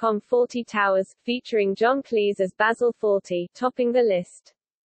sitcom Fawlty Towers, featuring John Cleese as Basil Fawlty, topping the list.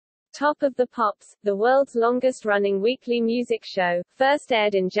 Top of the Pops, the world's longest-running weekly music show, first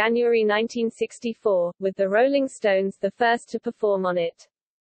aired in January 1964, with the Rolling Stones the first to perform on it.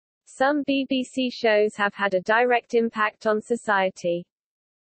 Some BBC shows have had a direct impact on society.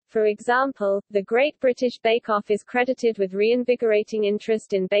 For example, The Great British Bake Off is credited with reinvigorating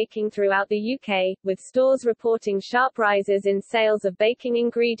interest in baking throughout the UK, with stores reporting sharp rises in sales of baking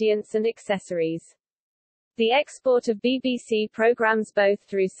ingredients and accessories. The export of BBC programmes both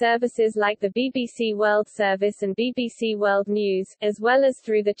through services like the BBC World Service and BBC World News, as well as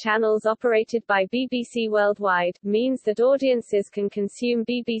through the channels operated by BBC Worldwide, means that audiences can consume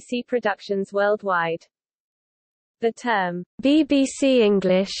BBC productions worldwide. The term, BBC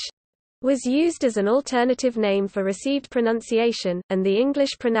English, was used as an alternative name for received pronunciation, and the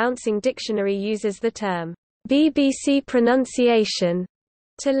English Pronouncing Dictionary uses the term, BBC pronunciation,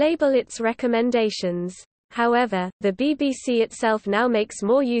 to label its recommendations. However, the BBC itself now makes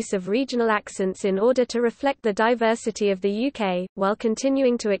more use of regional accents in order to reflect the diversity of the UK, while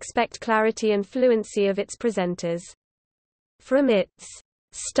continuing to expect clarity and fluency of its presenters. From its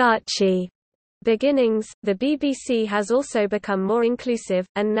starchy beginnings, the BBC has also become more inclusive,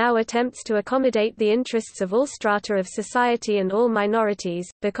 and now attempts to accommodate the interests of all strata of society and all minorities,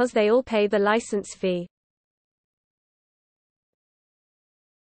 because they all pay the licence fee.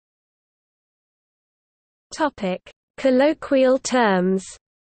 Colloquial terms.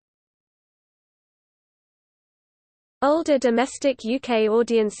 Older domestic UK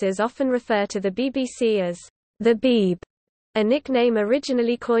audiences often refer to the BBC as the Beeb, a nickname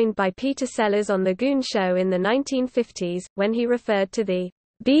originally coined by Peter Sellers on The Goon Show in the 1950s, when he referred to the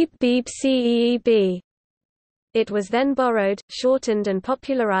Beeb CEEB. It was then borrowed, shortened and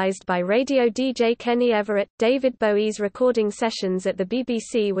popularised by radio DJ Kenny Everett. David Bowie's recording sessions at the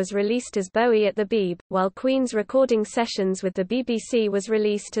BBC was released as Bowie at the Beeb, while Queen's recording sessions with the BBC was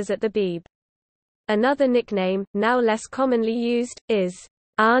released as At the Beeb. Another nickname, now less commonly used, is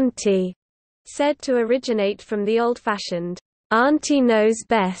Auntie, said to originate from the old-fashioned, Auntie knows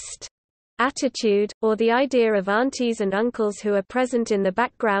best attitude, or the idea of aunties and uncles who are present in the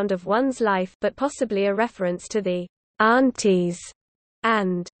background of one's life, but possibly a reference to the aunties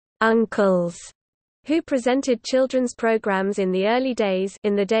and uncles who presented children's programs in the early days,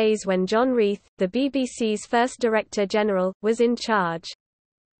 in the days when John Reith, the BBC's first Director General, was in charge.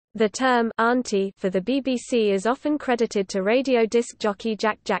 The term auntie for the BBC is often credited to radio disc jockey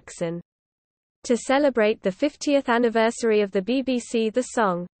Jack Jackson. To celebrate the 50th anniversary of the BBC, the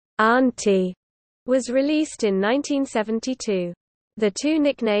song Auntie was released in 1972. The two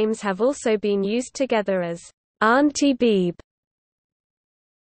nicknames have also been used together as Auntie Beeb.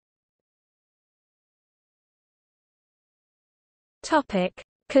 Topic: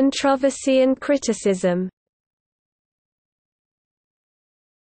 Controversy and criticism.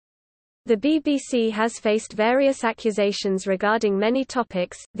 The BBC has faced various accusations regarding many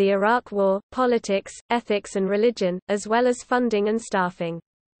topics: the Iraq War, politics, ethics and religion, as well as funding and staffing.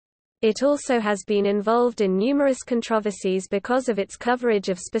 It also has been involved in numerous controversies because of its coverage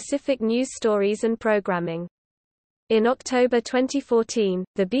of specific news stories and programming. In October 2014,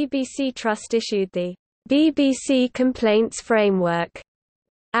 the BBC Trust issued the BBC Complaints Framework,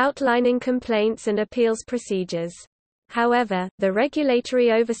 outlining complaints and appeals procedures. However, the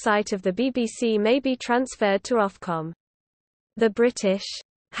regulatory oversight of the BBC may be transferred to Ofcom. The British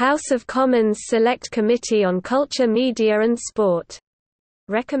House of Commons Select Committee on Culture, Media and Sport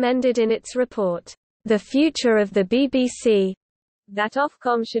recommended in its report, The Future of the BBC, that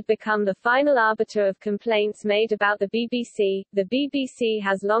Ofcom should become the final arbiter of complaints made about the BBC. The BBC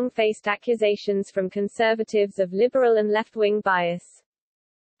has long faced accusations from conservatives of liberal and left-wing bias.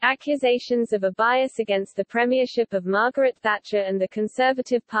 Accusations of a bias against the premiership of Margaret Thatcher and the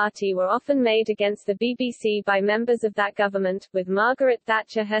Conservative Party were often made against the BBC by members of that government, with Margaret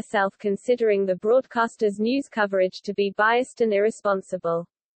Thatcher herself considering the broadcaster's news coverage to be biased and irresponsible.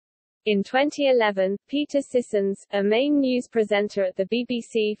 In 2011, Peter Sissons, a main news presenter at the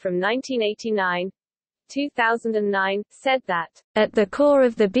BBC from 1989-2009, said that, "At the core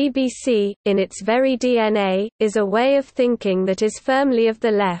of the BBC, in its very DNA, is a way of thinking that is firmly of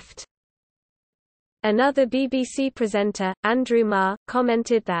the left." Another BBC presenter, Andrew Marr,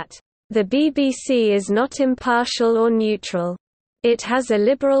 commented that, The BBC is not impartial or neutral. It has a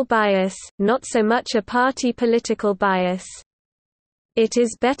liberal bias, not so much a party political bias. It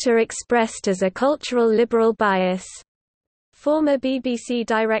is better expressed as a cultural liberal bias." Former BBC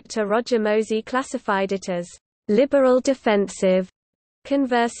director Roger Mosey classified it as liberal defensive.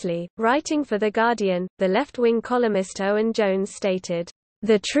 Conversely, writing for The Guardian, the left-wing columnist Owen Jones stated,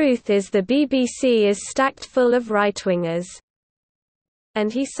 "The truth is the BBC is stacked full of right-wingers."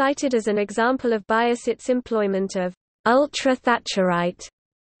 And he cited as an example of bias its employment of ultra-Thatcherite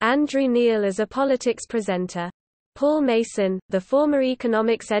Andrew Neil as a politics presenter. Paul Mason, the former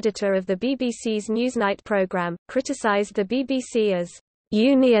economics editor of the BBC's Newsnight programme, criticised the BBC as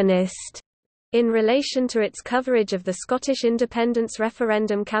 «unionist» in relation to its coverage of the Scottish independence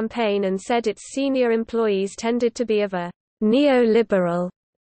referendum campaign and said its senior employees tended to be of a «neoliberal»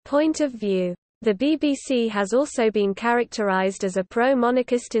 point of view. The BBC has also been characterised as a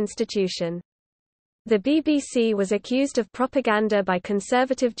pro-monarchist institution. The BBC was accused of propaganda by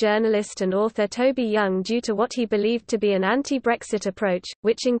conservative journalist and author Toby Young due to what he believed to be an anti-Brexit approach,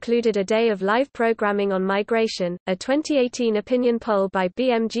 which included a day of live programming on migration. A 2018 opinion poll by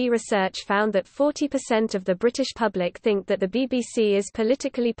BMG Research found that 40% of the British public think that the BBC is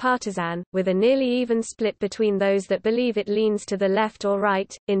politically partisan, with a nearly even split between those that believe it leans to the left or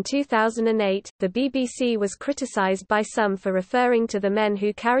right. In 2008, the BBC was criticised by some for referring to the men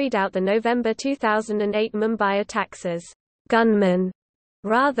who carried out the November 2008 Mumbai attacks as gunmen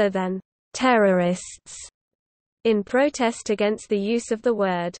rather than terrorists, in protest against the use of the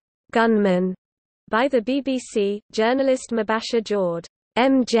word gunman by the BBC. Journalist Mubashir Jord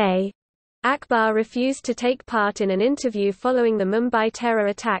MJ Akbar refused to take part in an interview following the Mumbai terror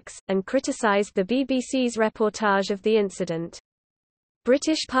attacks, and criticised the BBC's reportage of the incident.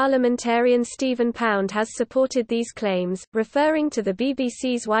 British parliamentarian Stephen Pound has supported these claims, referring to the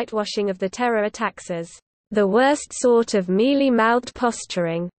BBC's whitewashing of the terror attacks as the worst sort of mealy-mouthed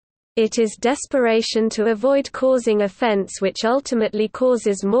posturing. It is desperation to avoid causing offence which ultimately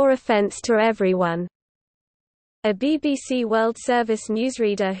causes more offence to everyone. A BBC World Service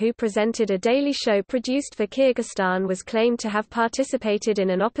newsreader who presented a daily show produced for Kyrgyzstan was claimed to have participated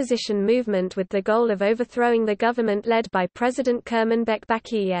in an opposition movement with the goal of overthrowing the government led by President Kurmanbek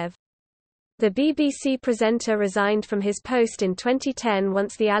Bakiyev. The BBC presenter resigned from his post in 2010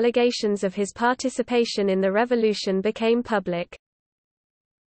 once the allegations of his participation in the revolution became public.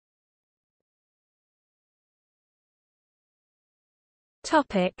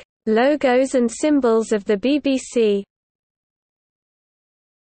 Logos and symbols of the BBC.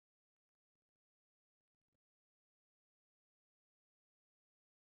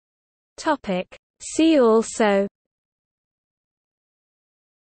 See also: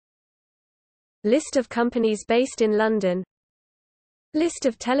 List of companies based in London, List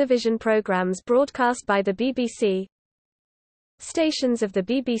of television programmes broadcast by the BBC, Stations of the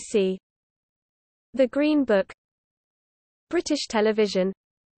BBC, The Green Book, British Television,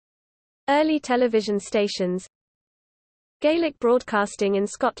 Early television stations, Gaelic broadcasting in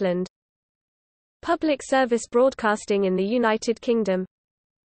Scotland, Public service broadcasting in the United Kingdom,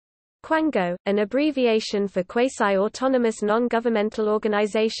 Quango, an abbreviation for quasi-autonomous non-governmental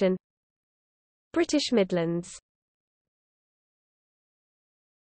organisation, British Midlands.